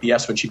certainly like the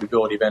estimate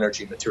achievability of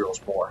energy and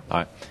materials more. All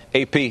right.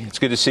 AP, it's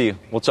good to see you.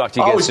 We'll talk to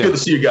you again soon. Always good to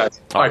see you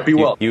guys. All right, be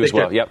well. You as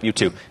well. Care. Yep, you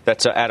too.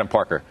 That's Adam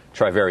Parker,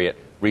 Trivariate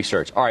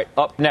Research. All right,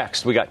 up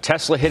next, we got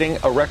Tesla hitting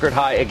a record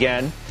high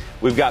again.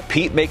 We've got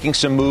Pete making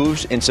some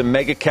moves in some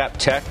mega cap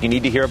tech. You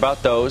need to hear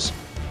about those.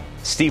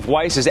 Steve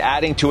Weiss is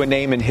adding to a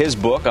name in his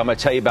book. I'm going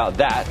to tell you about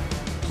that.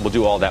 We'll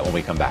do all that when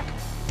we come back.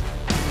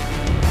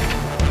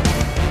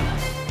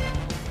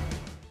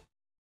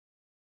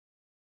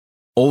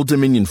 Old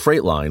Dominion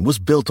Freight Line was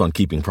built on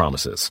keeping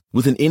promises.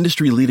 With an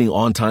industry-leading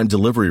on-time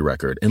delivery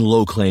record and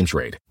low claims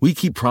rate, we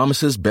keep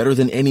promises better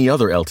than any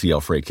other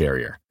LTL freight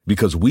carrier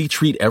because we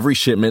treat every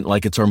shipment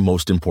like it's our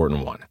most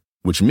important one,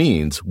 which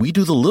means we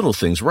do the little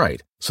things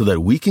right so that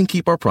we can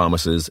keep our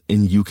promises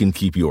and you can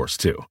keep yours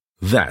too.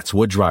 That's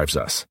what drives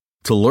us.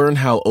 To learn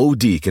how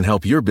OD can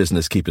help your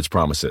business keep its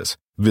promises,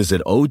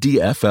 visit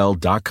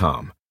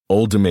odfl.com.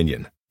 Old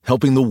Dominion,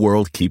 helping the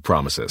world keep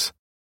promises.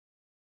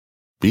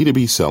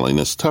 B2B selling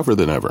is tougher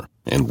than ever,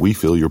 and we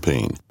feel your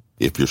pain.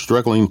 If you're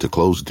struggling to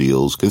close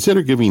deals,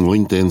 consider giving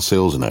LinkedIn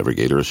Sales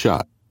Navigator a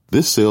shot.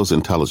 This sales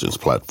intelligence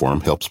platform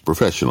helps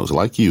professionals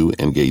like you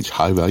engage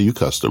high-value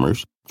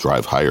customers,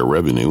 drive higher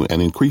revenue, and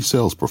increase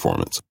sales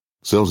performance.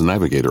 Sales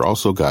Navigator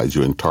also guides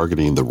you in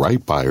targeting the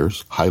right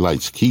buyers,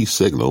 highlights key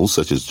signals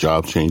such as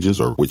job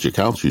changes or which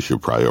accounts you should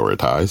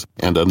prioritize,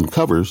 and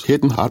uncovers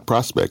hidden hot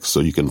prospects so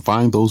you can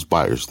find those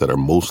buyers that are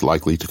most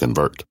likely to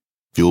convert.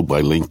 Fueled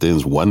by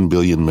LinkedIn's 1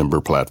 billion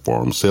member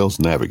platform, Sales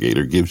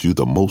Navigator gives you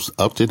the most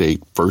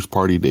up-to-date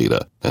first-party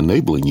data,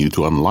 enabling you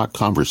to unlock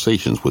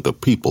conversations with the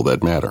people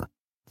that matter.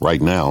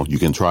 Right now, you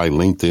can try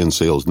LinkedIn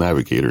Sales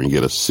Navigator and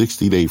get a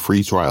 60-day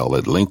free trial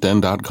at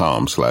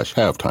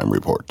linkedin.com/halftime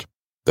report.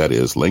 That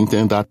is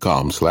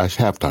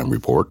linkedin.com/halftime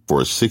report for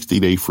a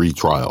 60-day free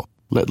trial.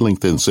 Let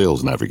LinkedIn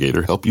Sales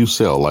Navigator help you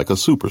sell like a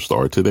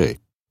superstar today.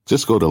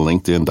 Just go to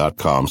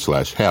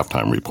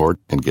linkedin.com/halftime report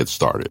and get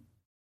started.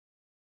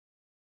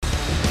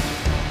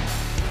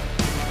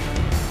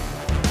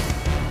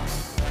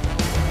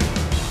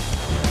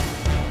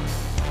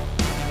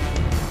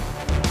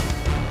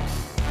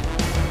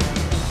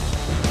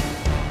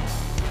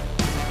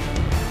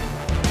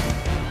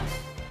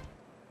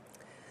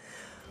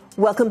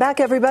 Welcome back,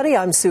 everybody.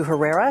 I'm Sue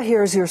Herrera.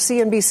 Here's your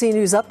CNBC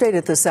News update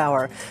at this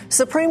hour.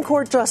 Supreme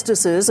Court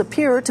justices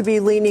appear to be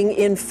leaning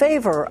in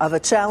favor of a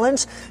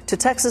challenge to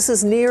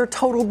Texas's near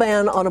total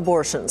ban on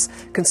abortions.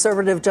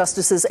 Conservative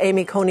Justices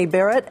Amy Coney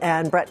Barrett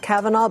and Brett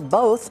Kavanaugh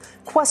both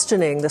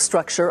questioning the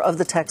structure of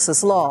the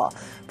Texas law.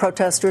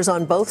 Protesters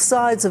on both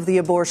sides of the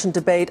abortion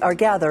debate are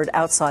gathered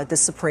outside the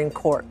Supreme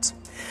Court.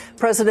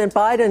 President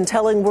Biden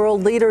telling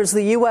world leaders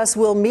the U.S.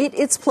 will meet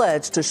its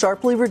pledge to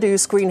sharply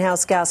reduce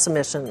greenhouse gas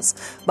emissions.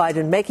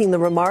 Biden making the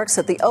remarks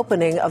at the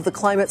opening of the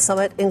climate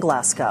summit in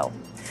Glasgow.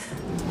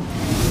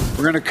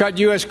 We're going to cut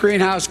U.S.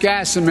 greenhouse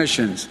gas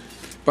emissions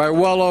by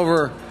well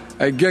over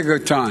a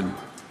gigaton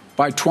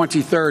by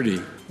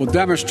 2030. We'll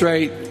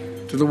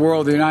demonstrate to the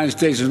world the United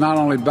States is not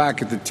only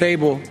back at the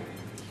table,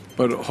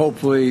 but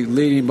hopefully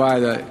leading by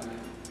the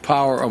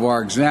power of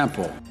our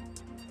example.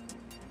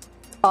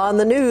 On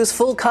the news,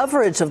 full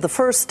coverage of the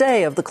first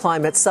day of the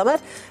climate summit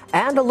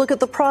and a look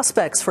at the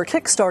prospects for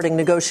kickstarting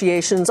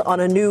negotiations on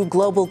a new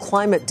global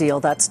climate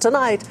deal. That's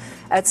tonight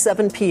at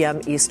 7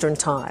 p.m. Eastern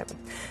Time.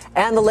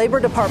 And the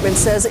Labor Department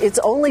says it's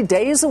only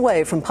days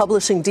away from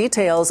publishing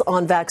details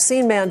on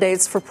vaccine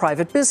mandates for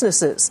private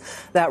businesses.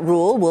 That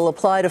rule will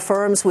apply to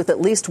firms with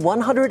at least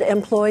 100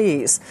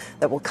 employees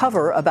that will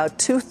cover about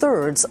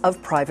 2/3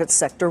 of private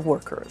sector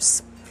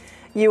workers.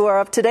 You are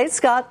up to date,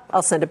 Scott.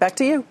 I'll send it back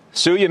to you.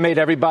 Sue, you made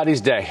everybody's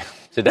day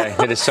today.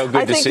 It is so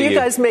good to see you. I think you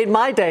guys made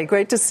my day.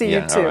 Great to see you,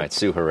 too. All right,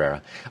 Sue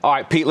Herrera. All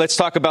right, Pete, let's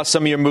talk about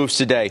some of your moves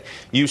today.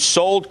 You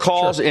sold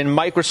calls in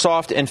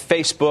Microsoft and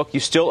Facebook. You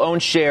still own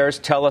shares.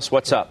 Tell us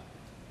what's up.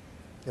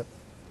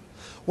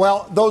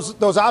 Well,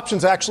 those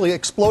options actually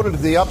exploded to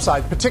the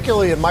upside,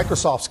 particularly in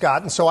Microsoft,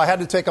 Scott, and so I had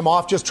to take them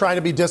off, just trying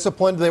to be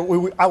disciplined.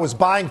 I was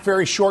buying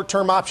very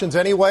short-term options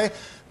anyway.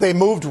 They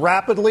moved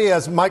rapidly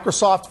as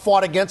Microsoft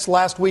fought against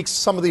last week's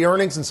some of the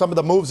earnings and some of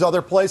the moves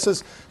other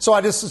places. So I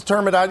just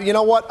determined, you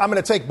know what, I'm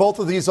going to take both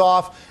of these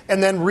off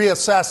and then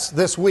reassess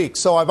this week.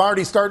 So I've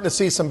already started to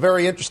see some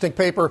very interesting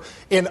paper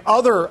in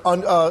other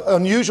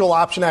unusual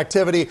option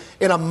activity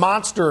in a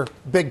monster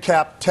big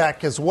cap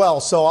tech as well.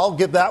 So I'll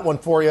give that one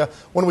for you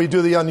when we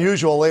do the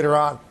unusual later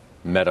on.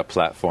 Meta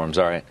platforms.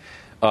 All right.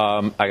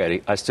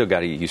 I still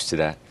got to get used to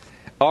that.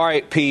 All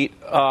right, Pete.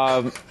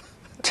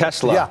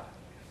 Tesla. Yeah.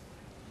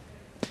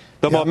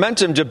 The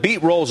momentum to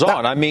beat rolls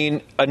on. I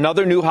mean,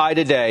 another new high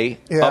today,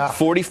 up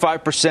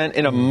 45%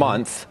 in a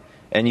month,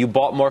 and you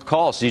bought more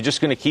calls. So you're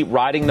just going to keep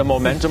riding the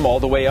momentum all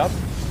the way up?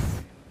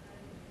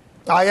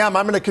 I am.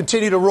 I'm going to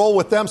continue to roll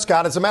with them,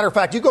 Scott. As a matter of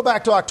fact, you go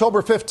back to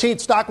October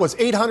 15th, stock was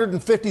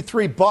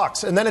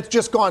 $853, and then it's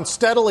just gone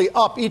steadily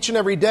up each and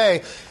every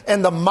day.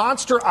 And the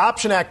monster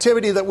option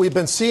activity that we've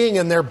been seeing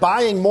in there,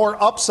 buying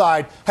more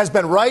upside, has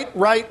been right.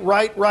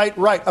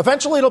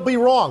 Eventually, it'll be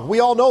wrong. We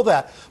all know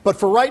that. But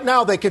for right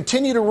now, they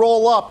continue to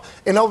roll up.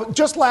 And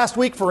just last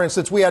week, for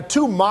instance, we had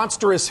two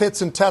monstrous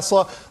hits in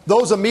Tesla.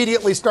 Those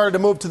immediately started to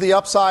move to the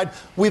upside.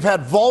 We've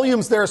had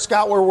volumes there,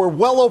 Scott, where we're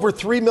well over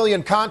 3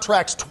 million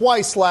contracts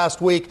twice last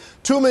week.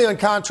 2 million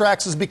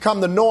contracts has become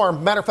the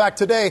norm. Matter of fact,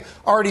 today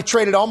already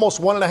traded almost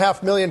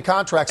 1.5 million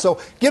contracts. So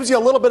gives you a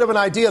little bit of an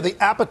idea of the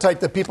appetite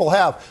that people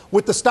have.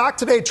 With the stock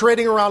today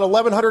trading around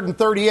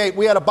 1,138,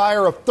 we had a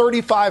buyer of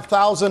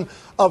 35,000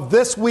 of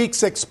this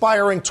week's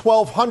expiring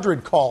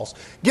 1,200 calls.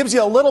 Gives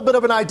you a little bit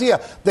of an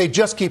idea. They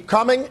just keep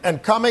coming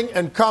and coming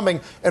and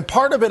coming. And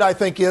part of it, I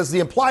think, is the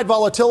implied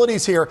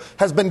volatilities here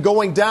has been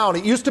going down.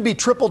 It used to be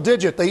triple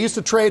digit. They used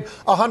to trade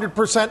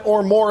 100%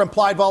 or more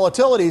implied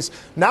volatilities.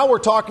 Now we're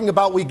talking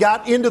about we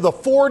got into the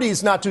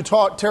 40s not too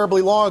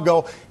terribly long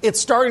ago. It's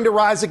starting to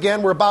rise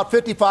again. We're about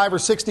 55 or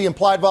 60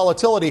 implied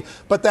volatility,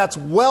 but that's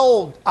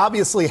well,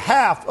 obviously,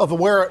 half of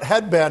where it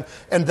had been.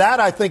 And that,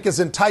 I think, is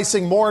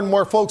enticing more and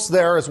more folks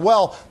there as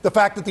well. The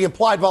fact that the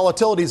implied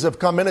volatilities have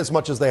come in as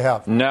much as they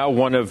have. Now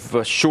one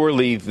of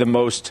surely the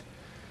most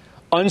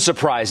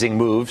unsurprising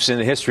moves in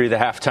the history of the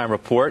halftime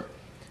report.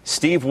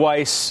 Steve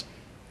Weiss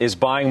is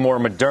buying more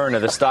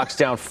Moderna. The stock's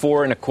down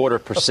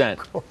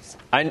 4.25%.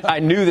 I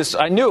knew this.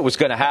 I knew it was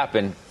going to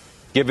happen,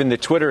 given the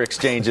Twitter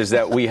exchanges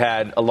that we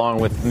had along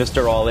with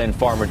Mr. All-In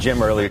Farmer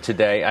Jim earlier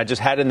today. I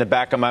just had it in the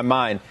back of my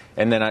mind.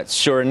 And then,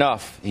 sure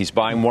enough, he's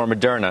buying more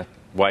Moderna.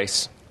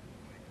 Weiss.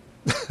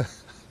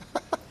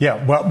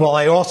 Yeah, well,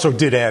 I also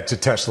did add to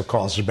Tesla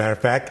calls, as a matter of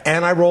fact,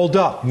 and I rolled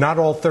up. Not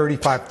all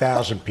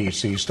 35,000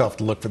 pieces. You still have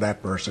to look for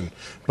that person,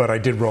 but I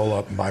did roll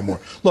up and buy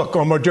more. Look,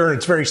 on Moderna,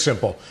 it's very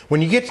simple.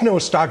 When you get to know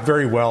a stock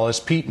very well, as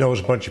Pete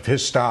knows a bunch of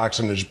his stocks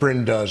and as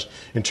Bryn does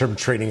in terms of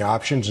trading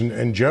options,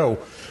 and Joe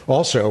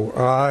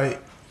also,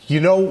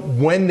 you know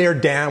when they're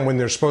down, when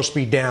they're supposed to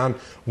be down,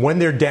 when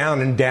they're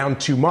down and down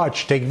too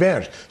much, take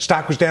advantage.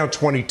 Stock was down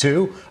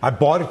 22. I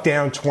bought it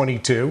down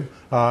 22.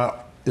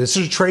 This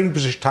is a trading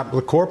position, top of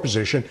the core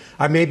position.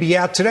 I may be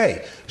out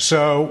today.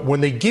 So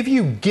when they give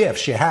you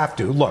gifts, you have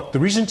to. Look, the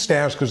reason it's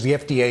down is because the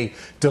FDA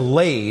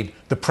delayed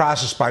the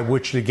process by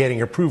which they're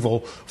getting approval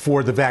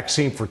for the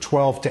vaccine for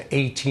 12 to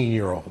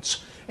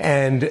 18-year-olds.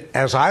 And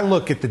as I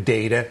look at the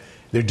data,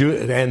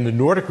 and the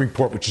Nordic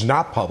report, which is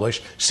not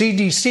published,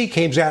 CDC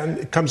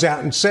comes out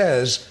and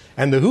says,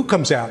 and the WHO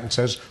comes out and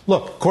says,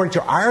 look, according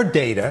to our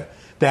data,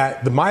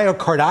 that the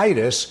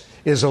myocarditis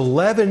is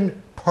 11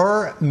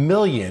 per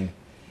million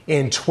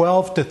in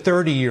 12 to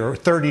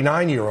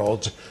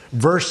 39-year-olds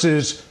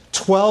versus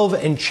 12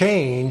 and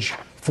change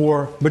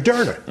for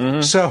Moderna.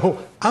 Mm-hmm.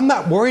 So I'm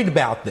not worried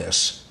about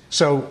this.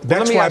 So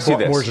that's why I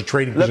bought more as a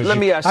trading position. Let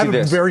me ask you this. I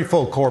have a very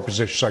full core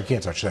position, so I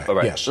can't touch that. All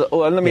right. Yes.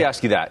 Well, let me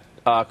ask you that.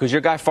 Because your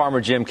guy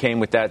Farmer Jim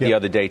came with that the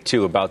other day,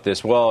 too, about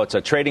this. Well, it's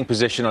a trading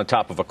position on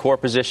top of a core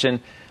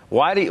position.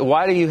 Why do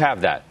you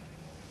have that?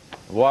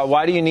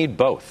 Why do you need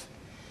both?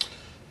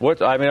 I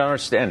don't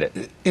understand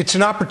it. It's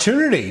an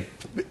opportunity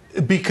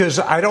because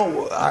I don't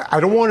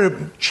want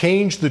to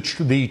change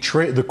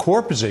the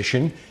core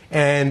position,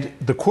 and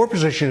the core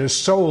position is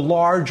so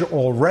large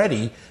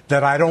already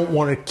that I don't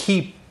want to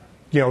keep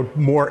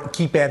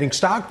adding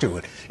stock to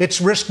it. It's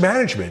risk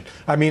management.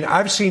 I mean,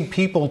 I've seen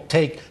people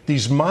take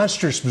these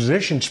monstrous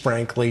positions,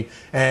 frankly,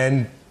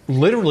 and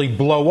literally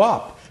blow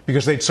up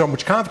because they had so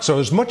much confidence. So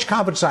as much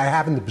confidence I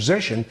have in the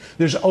position,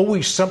 there's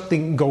always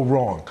something go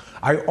wrong.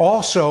 I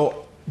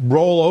also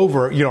roll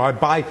over,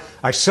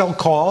 I sell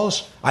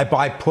calls, I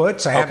buy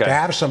puts, I have to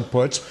have some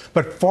puts,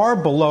 but far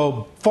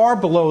below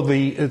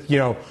the,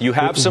 you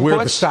have some where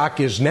puts? The stock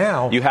is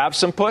now. You have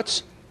some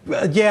puts?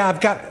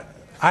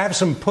 I have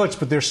some puts,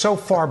 but they're so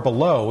far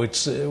below.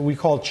 We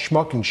call it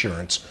schmuck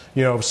insurance.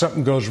 If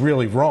something goes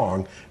really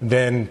wrong,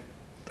 then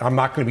I'm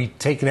not going to be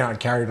taken out and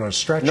carried on a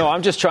stretcher. No,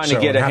 I'm just trying to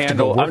get a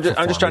handle. I'm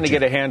just trying to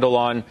get a handle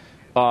on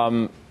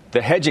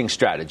the hedging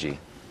strategy,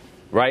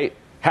 right?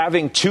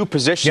 Having two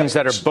positions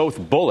that are both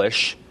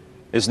bullish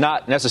is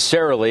not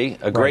necessarily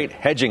a great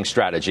hedging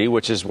strategy,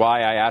 which is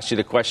why I asked you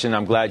the question.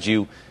 I'm glad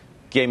you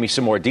gave me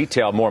some more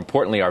detail. More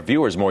importantly, our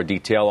viewers more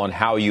detail on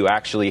how you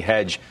actually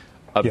hedge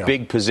a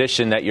big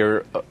position that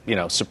you're,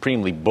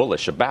 supremely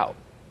bullish about.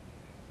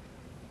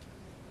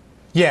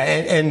 Yeah,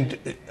 and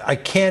I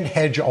can't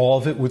hedge all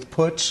of it with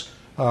puts,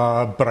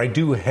 but I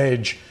do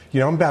hedge.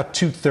 I'm about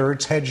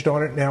 2/3 hedged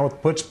on it now with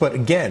puts. But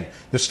again,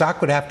 the stock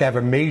would have to have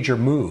a major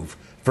move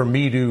for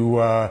me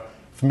to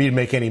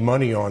make any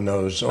money on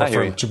those, or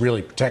to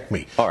really protect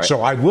me. Right.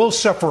 So I will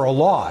suffer a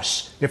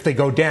loss if they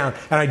go down,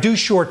 and I do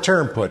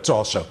short-term puts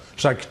also,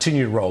 so I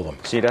continue to roll them.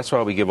 See, that's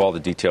why we give all the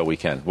detail we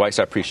can. Weiss,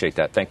 I appreciate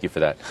that. Thank you for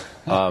that.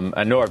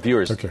 I know our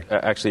viewers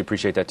actually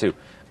appreciate that too.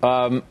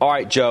 All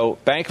right, Joe,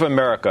 Bank of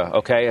America.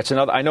 Okay, it's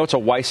another. I know it's a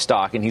Weiss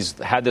stock, and he's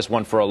had this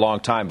one for a long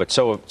time, but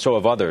so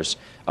have others.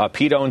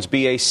 Pete owns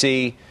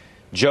BAC.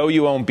 Joe,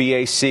 you own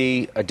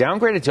BAC.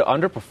 Downgraded to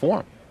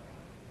underperform.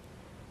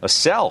 A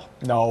sell.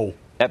 No.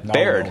 At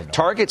Baird. No.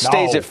 Target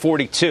stays at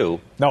 42.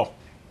 No.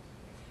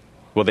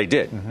 Well, they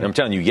did. Mm-hmm. I'm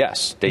telling you,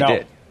 yes, they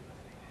did.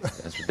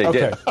 That's what they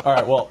did. All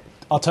right, well,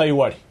 I'll tell you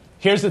what.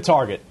 Here's the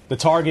target. The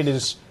target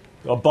is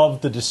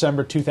above the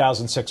December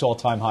 2006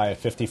 all-time high of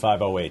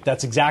 55.08.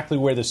 That's exactly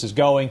where this is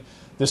going.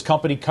 This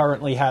company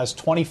currently has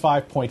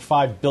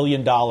 $25.5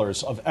 billion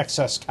of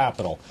excess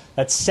capital.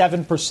 That's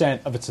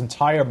 7% of its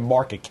entire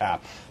market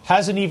cap.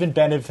 Hasn't even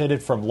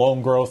benefited from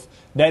loan growth.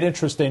 Net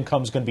interest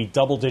income is going to be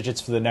double digits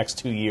for the next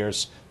 2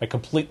 years. I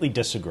completely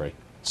disagree.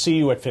 See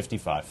you at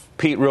 55.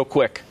 Pete, real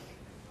quick.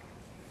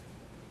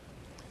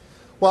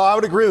 Well, I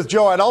would agree with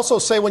Joe. I'd also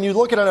say when you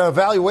look at it on an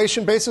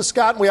evaluation basis,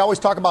 Scott, we always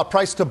talk about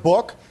price to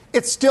book.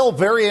 It's still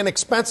very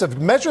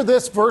inexpensive. Measure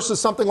this versus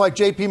something like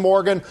J.P.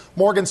 Morgan,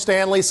 Morgan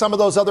Stanley, some of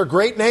those other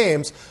great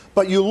names.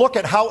 But you look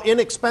at how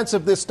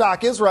inexpensive this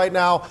stock is right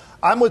now.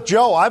 I'm with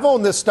Joe. I've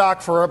owned this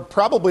stock for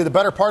probably the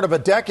better part of a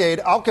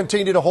decade. I'll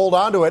continue to hold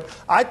on to it.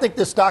 I think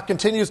this stock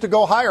continues to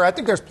go higher. I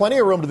think there's plenty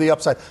of room to the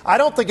upside. I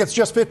don't think it's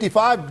just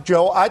 55,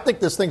 Joe. I think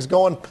this thing's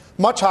going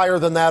much higher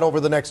than that over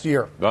the next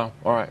year. Well,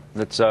 all right.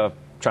 Let's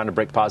trying to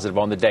break positive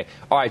on the day.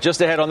 All right, just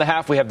ahead on the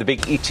half, we have the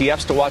big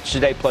ETFs to watch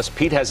today. Plus,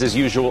 Pete has his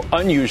usual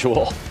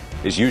unusual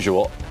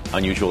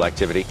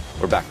activity.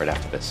 We're back right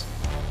after this.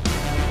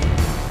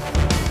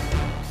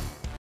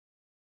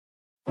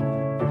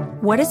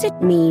 What does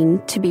it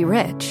mean to be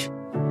rich?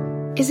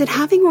 Is it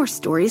having more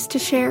stories to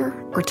share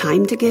or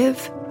time to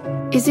give?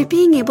 Is it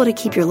being able to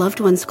keep your loved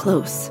ones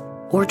close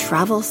or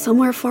travel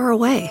somewhere far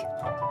away?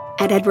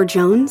 At Edward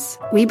Jones,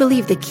 we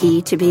believe the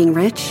key to being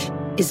rich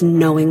is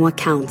knowing what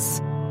counts.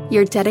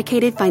 Your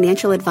dedicated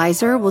financial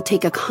advisor will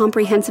take a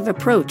comprehensive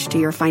approach to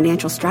your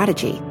financial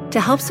strategy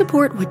to help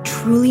support what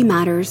truly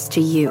matters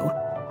to you.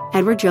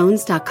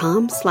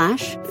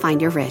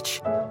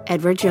 EdwardJones.com/findyourrich.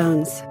 Edward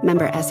Jones,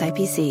 member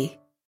SIPC.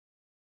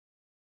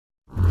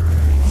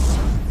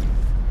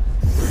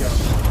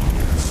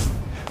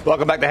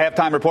 Welcome back to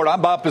Halftime Report.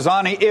 I'm Bob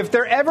Pisani. If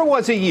there ever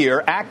was a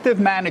year active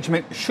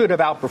management should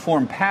have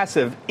outperformed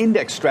passive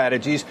index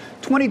strategies,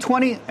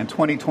 2020 and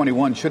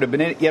 2021 should have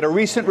been it. Yet a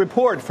recent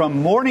report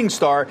from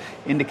Morningstar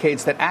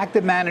indicates that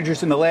active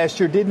managers in the last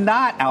year did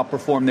not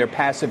outperform their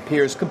passive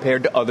peers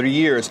compared to other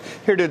years.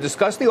 Here to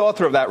discuss the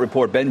author of that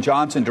report, Ben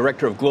Johnson,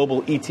 Director of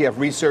Global ETF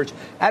Research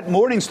at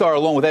Morningstar,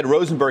 along with Ed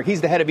Rosenberg.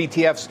 He's the head of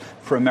ETFs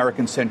for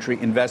American Century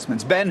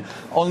Investments. Ben,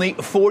 only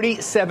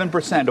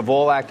 47% of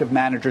all active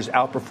managers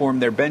outperformed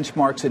their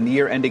benchmarks in the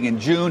year ending in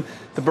June.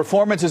 The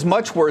performance is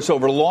much worse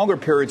over longer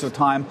periods of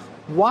time.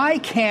 Why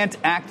can't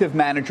active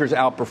managers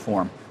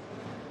outperform?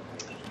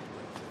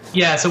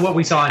 Yeah, so what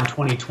we saw in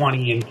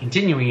 2020 and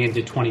continuing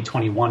into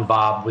 2021,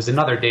 Bob, was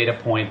another data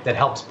point that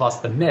helps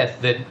bust the myth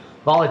that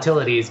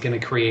volatility is going to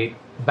create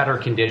better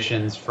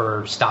conditions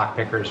for stock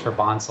pickers, for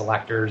bond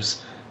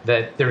selectors,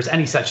 that there's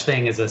any such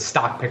thing as a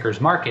stock picker's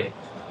market.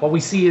 What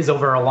we see is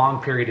over a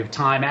long period of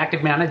time,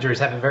 active managers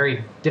have a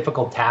very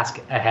difficult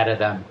task ahead of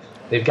them.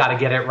 They've got to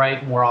get it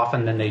right more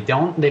often than they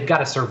don't. They've got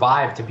to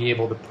survive to be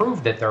able to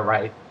prove that they're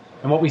right.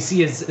 And what we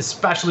see is,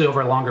 especially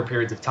over longer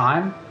periods of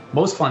time,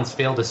 most funds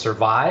fail to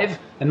survive.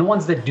 And the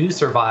ones that do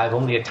survive,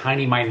 only a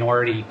tiny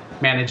minority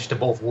manage to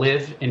both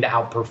live and to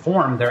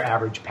outperform their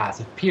average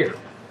passive peer.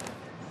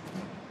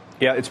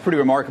 Yeah, it's pretty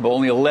remarkable.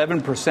 Only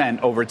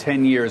 11% over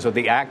 10 years of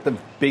the active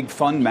big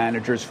fund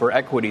managers for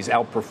equities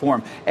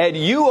outperform. Ed,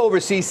 you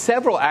oversee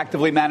several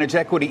actively managed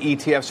equity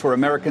ETFs for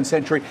American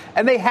Century,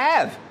 and they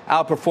have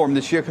outperformed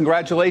this year.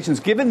 Congratulations.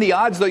 Given the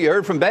odds, though, you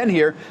heard from Ben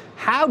here,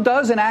 how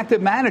does an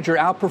active manager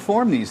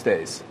outperform these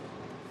days?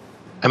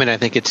 I mean, I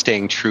think it's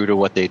staying true to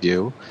what they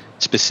do.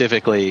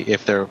 Specifically,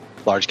 if they're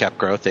large cap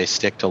growth, they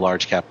stick to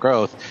large cap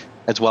growth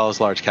as well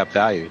as large cap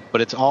value. But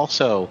it's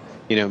also,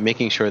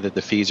 making sure that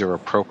the fees are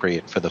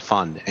appropriate for the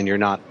fund and you're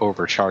not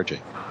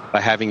overcharging.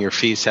 By having your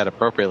fees set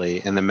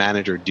appropriately and the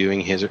manager doing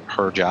his or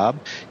her job,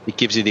 it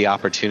gives you the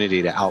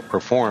opportunity to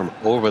outperform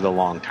over the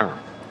long term.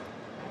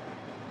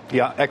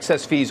 Yeah,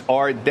 excess fees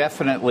are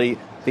definitely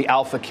the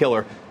alpha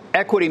killer.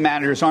 Equity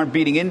managers aren't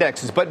beating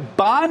indexes, but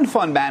bond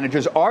fund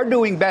managers are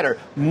doing better.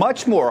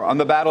 Much more on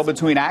the battle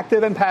between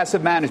active and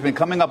passive management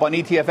coming up on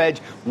ETF Edge,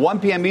 1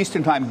 p.m.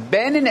 Eastern Time.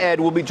 Ben and Ed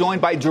will be joined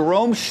by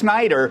Jerome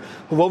Schneider,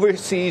 who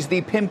oversees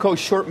the PIMCO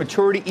Short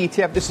Maturity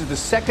ETF. This is the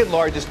second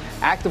largest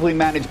actively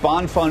managed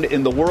bond fund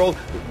in the world.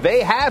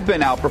 They have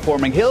been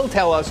outperforming. He'll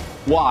tell us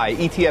why.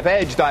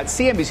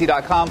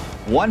 ETFedge.cnbc.com,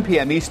 1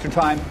 p.m. Eastern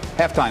Time.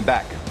 Halftime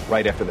back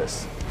right after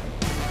this.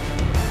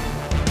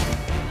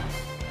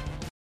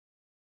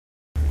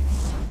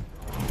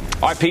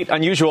 All right, Pete,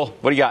 unusual.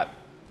 What do you got?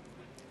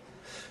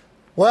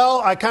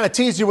 Well, I kind of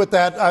teased you with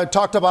that. I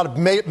talked about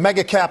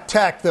mega cap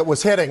tech that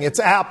was hitting.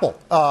 It's Apple.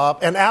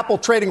 And Apple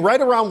trading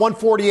right around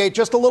 148,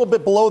 just a little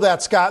bit below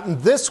that, Scott.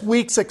 And this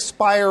week's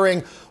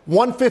expiring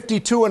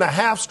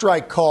 152.5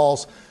 strike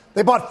calls.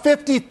 They bought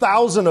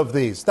 50,000 of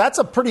these. That's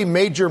a pretty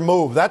major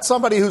move. That's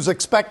somebody who's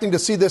expecting to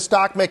see this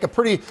stock make a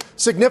pretty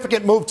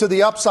significant move to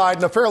the upside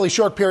in a fairly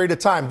short period of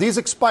time. These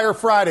expire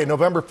Friday,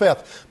 November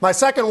 5th. My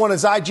second one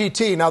is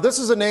IGT. Now, this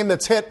is a name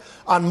that's hit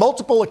on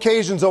multiple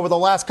occasions over the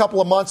last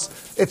couple of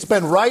months. It's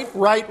been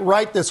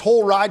right this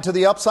whole ride to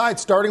the upside,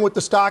 starting with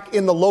the stock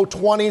in the low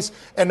 20s,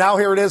 and now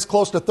here it is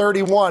close to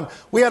 31.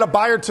 We had a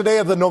buyer today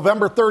of the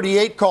November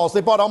 38 calls.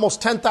 They bought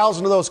almost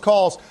 10,000 of those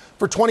calls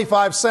for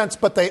 25 cents,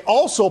 but they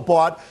also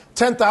bought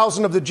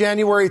 10,000 of the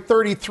January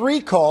 33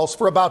 calls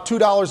for about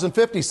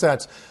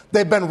 $2.50.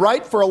 They've been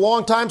right for a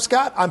long time,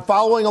 Scott. I'm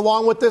following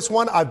along with this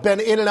one. I've been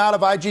in and out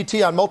of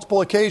IGT on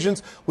multiple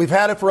occasions. We've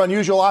had it for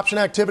unusual option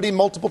activity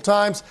multiple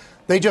times.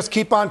 They just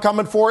keep on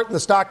coming for it, and the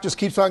stock just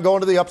keeps on going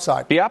to the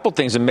upside. The Apple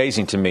thing's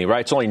amazing to me,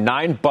 right? It's only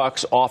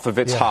 $9 off of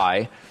its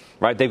high,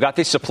 right? They've got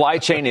these supply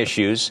chain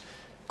issues,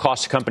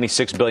 cost the company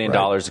 $6 billion,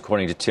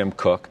 according to Tim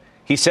Cook.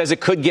 He says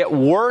it could get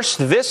worse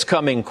this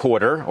coming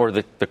quarter, or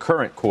the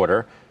current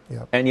quarter,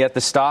 and yet the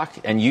stock,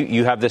 and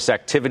you have this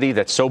activity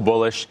that's so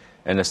bullish,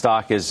 and the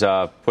stock is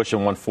pushing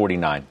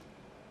 149.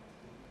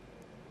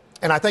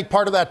 And I think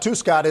part of that, too,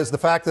 Scott, is the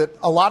fact that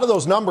a lot of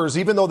those numbers,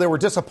 even though they were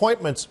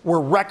disappointments, were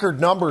record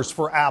numbers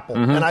for Apple.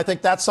 Mm-hmm. And I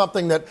think that's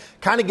something that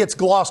kind of gets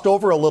glossed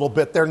over a little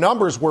bit. Their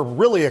numbers were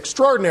really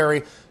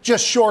extraordinary,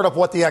 just short of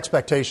what the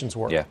expectations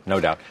were. Yeah,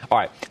 no doubt. All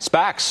right,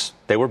 SPACs,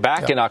 they were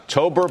back in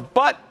October,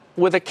 but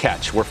with a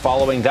catch. We're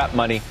following that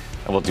money,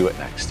 and we'll do it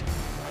next.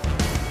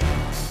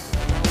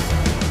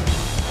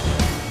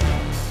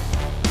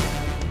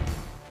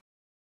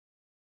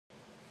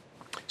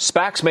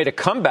 SPACs made a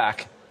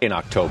comeback in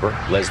October,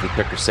 Leslie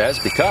Picker says,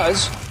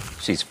 because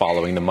she's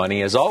following the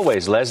money as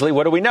always. Leslie,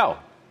 what do we know?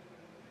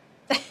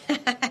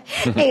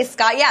 Hey,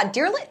 Scott. Yeah,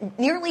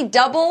 nearly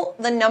double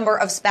the number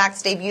of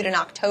SPACs debuted in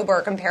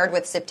October compared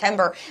with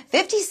September.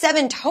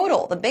 57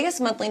 total, the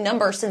biggest monthly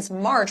number since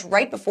March,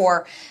 right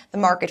before the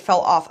market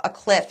fell off a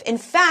cliff. In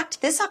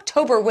fact, this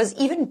October was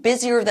even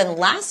busier than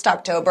last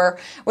October,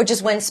 which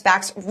is when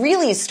SPACs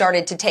really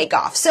started to take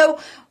off. So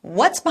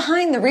what's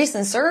behind the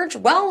recent surge?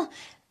 Well,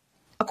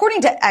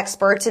 according to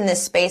experts in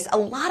this space, a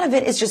lot of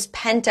it is just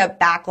pent-up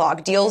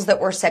backlog, deals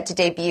that were set to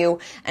debut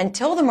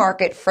until the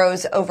market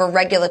froze over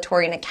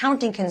regulatory and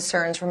accounting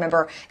concerns,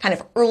 remember, kind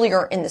of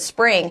earlier in the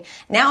spring.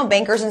 Now,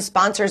 bankers and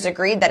sponsors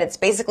agreed that it's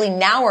basically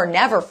now or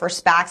never for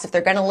SPACs if they're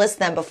going to list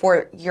them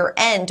before year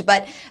end.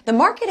 But the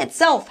market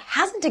itself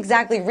hasn't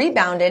exactly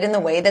rebounded in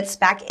the way that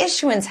SPAC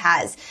issuance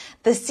has.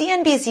 The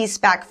CNBC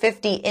SPAC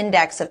 50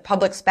 index of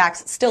public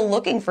SPACs still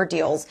looking for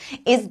deals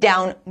is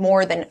down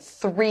more than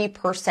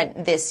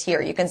 3% this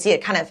year. You can see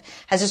it kind of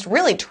has just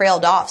really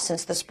trailed off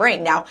since the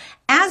spring. Now,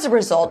 as a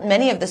result,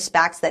 many of the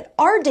SPACs that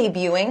are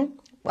debuting,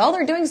 well,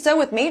 they're doing so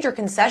with major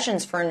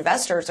concessions for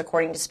investors,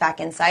 according to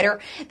SPAC Insider.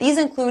 These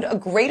include a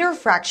greater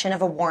fraction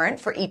of a warrant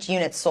for each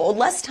unit sold,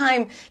 less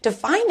time to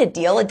find a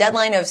deal, a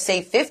deadline of,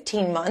 say,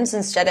 15 months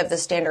instead of the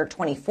standard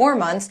 24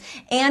 months,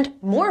 and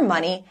more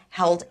money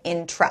held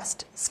in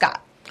trust.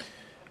 Scott.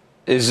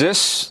 Is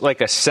this like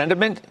a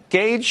sentiment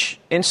gauge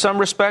in some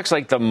respects?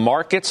 Like the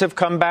markets have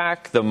come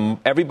back,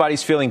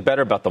 everybody's feeling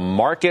better about the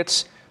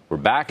markets. We're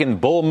back in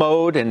bull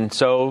mode, and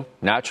so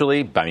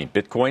naturally,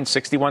 Bitcoin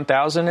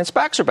 61,000 and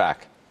SPACs are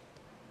back.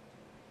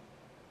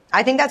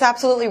 I think that's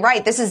absolutely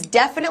right. This has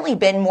definitely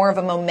been more of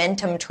a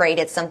momentum trade.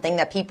 It's something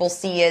that people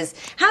see as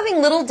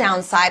having little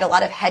downside. A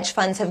lot of hedge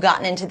funds have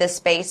gotten into this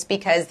space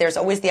because there's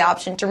always the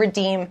option to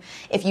redeem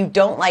if you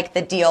don't like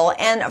the deal.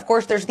 And of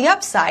course, there's the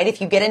upside.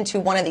 If you get into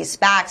one of these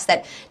SPACs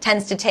that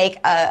tends to take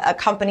a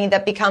company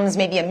that becomes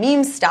maybe a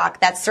meme stock,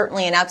 that's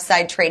certainly an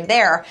upside trade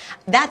there.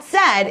 That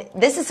said,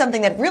 this is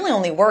something that really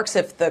only works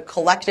if the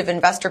collective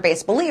investor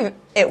base believe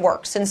it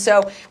works. And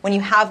so when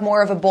you have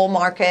more of a bull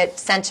market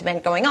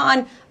sentiment going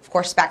on, of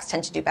course, SPACs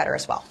tend to do better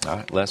as well. All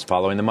right, Les,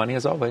 following the money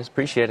as always.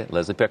 Appreciate it.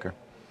 Leslie Picker.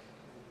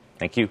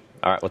 Thank you.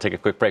 All right, we'll take a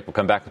quick break. We'll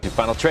come back with your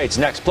final trades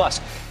next. Plus,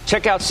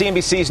 check out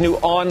CNBC's new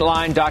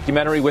online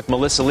documentary with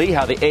Melissa Lee,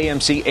 How the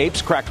AMC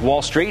Apes Cracked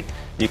Wall Street.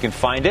 You can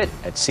find it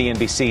at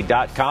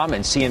CNBC.com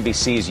and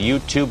CNBC's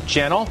YouTube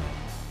channel.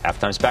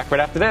 Halftime's back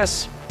right after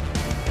this.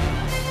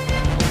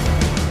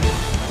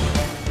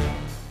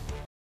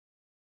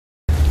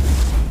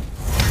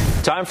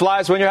 Time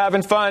flies when you're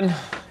having fun.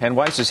 And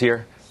Weiss is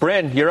here.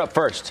 Bryn, you're up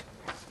first.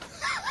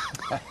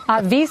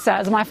 Visa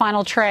is my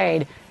final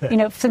trade.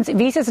 Since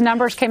Visa's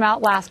numbers came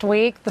out last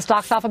week, the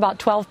stock's off about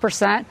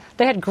 12%.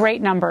 They had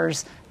great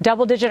numbers,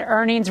 double-digit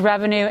earnings,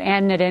 revenue,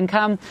 and net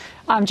income.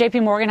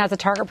 JP Morgan has a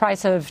target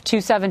price of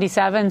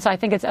 $277, so I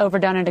think it's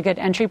overdone at a good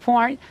entry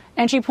point.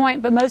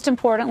 But most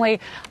importantly,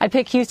 I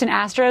pick Houston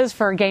Astros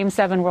for Game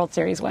 7 World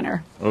Series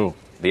winner. Ooh,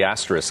 the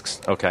asterisks.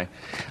 Okay.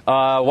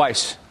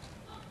 Weiss.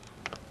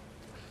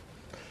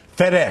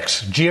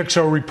 FedEx,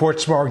 GXO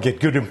reports tomorrow, get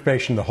good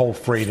information, the whole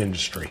freight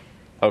industry.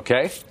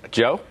 Okay.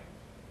 Joe?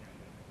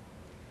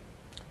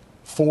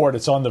 Ford,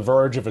 it's on the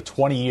verge of a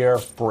 20-year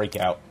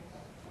breakout.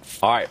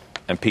 All right.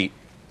 And Pete?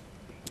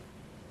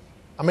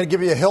 I'm going to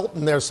give you a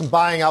Hilton. There's some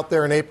buying out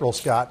there in April,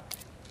 Scott.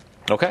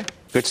 Okay.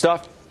 Good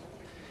stuff.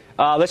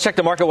 Let's check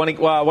the market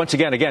once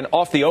again. Again,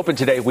 off the open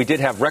today, we did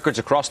have records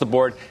across the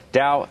board.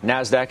 Dow,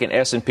 NASDAQ, and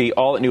S&P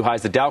all at new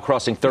highs. The Dow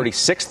crossing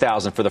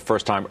 36,000 for the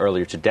first time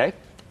earlier today.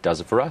 Does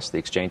it for us. The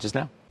exchange is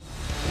now.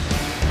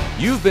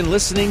 You've been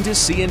listening to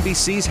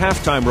CNBC's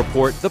Halftime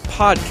Report, the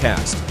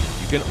podcast.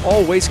 You can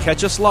always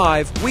catch us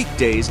live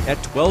weekdays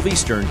at 12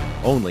 Eastern,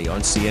 only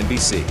on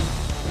CNBC.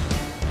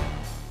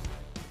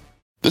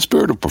 The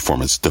spirit of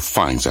performance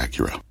defines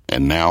Acura,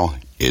 and now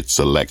it's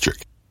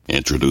electric.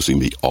 Introducing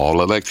the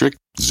all-electric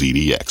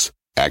ZDX,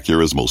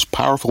 Acura's most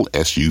powerful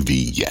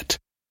SUV yet.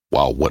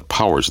 While what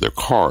powers their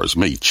cars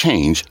may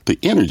change, the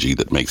energy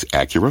that makes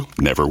Acura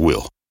never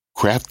will.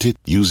 Crafted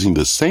using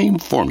the same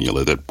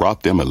formula that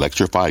brought them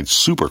electrified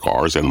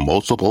supercars and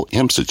multiple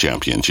IMSA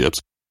championships,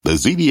 the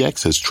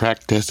ZDX has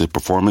track-tested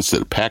performance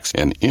that packs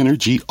an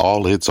energy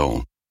all its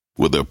own.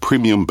 With a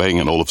premium Bang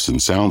 & Olufsen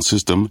sound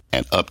system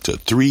and up to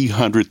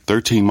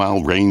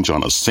 313-mile range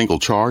on a single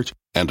charge,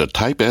 and a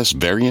Type S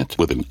variant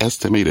with an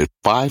estimated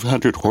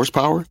 500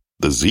 horsepower,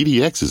 the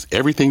ZDX is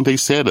everything they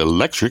said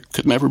electric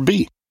could never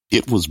be.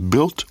 It was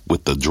built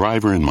with the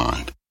driver in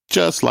mind,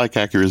 just like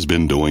Acura's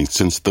been doing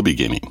since the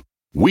beginning.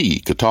 We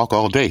could talk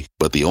all day,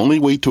 but the only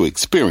way to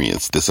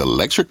experience this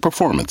electric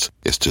performance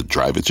is to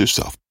drive it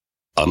yourself.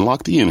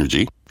 Unlock the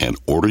energy and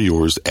order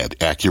yours at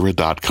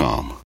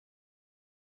Acura.com.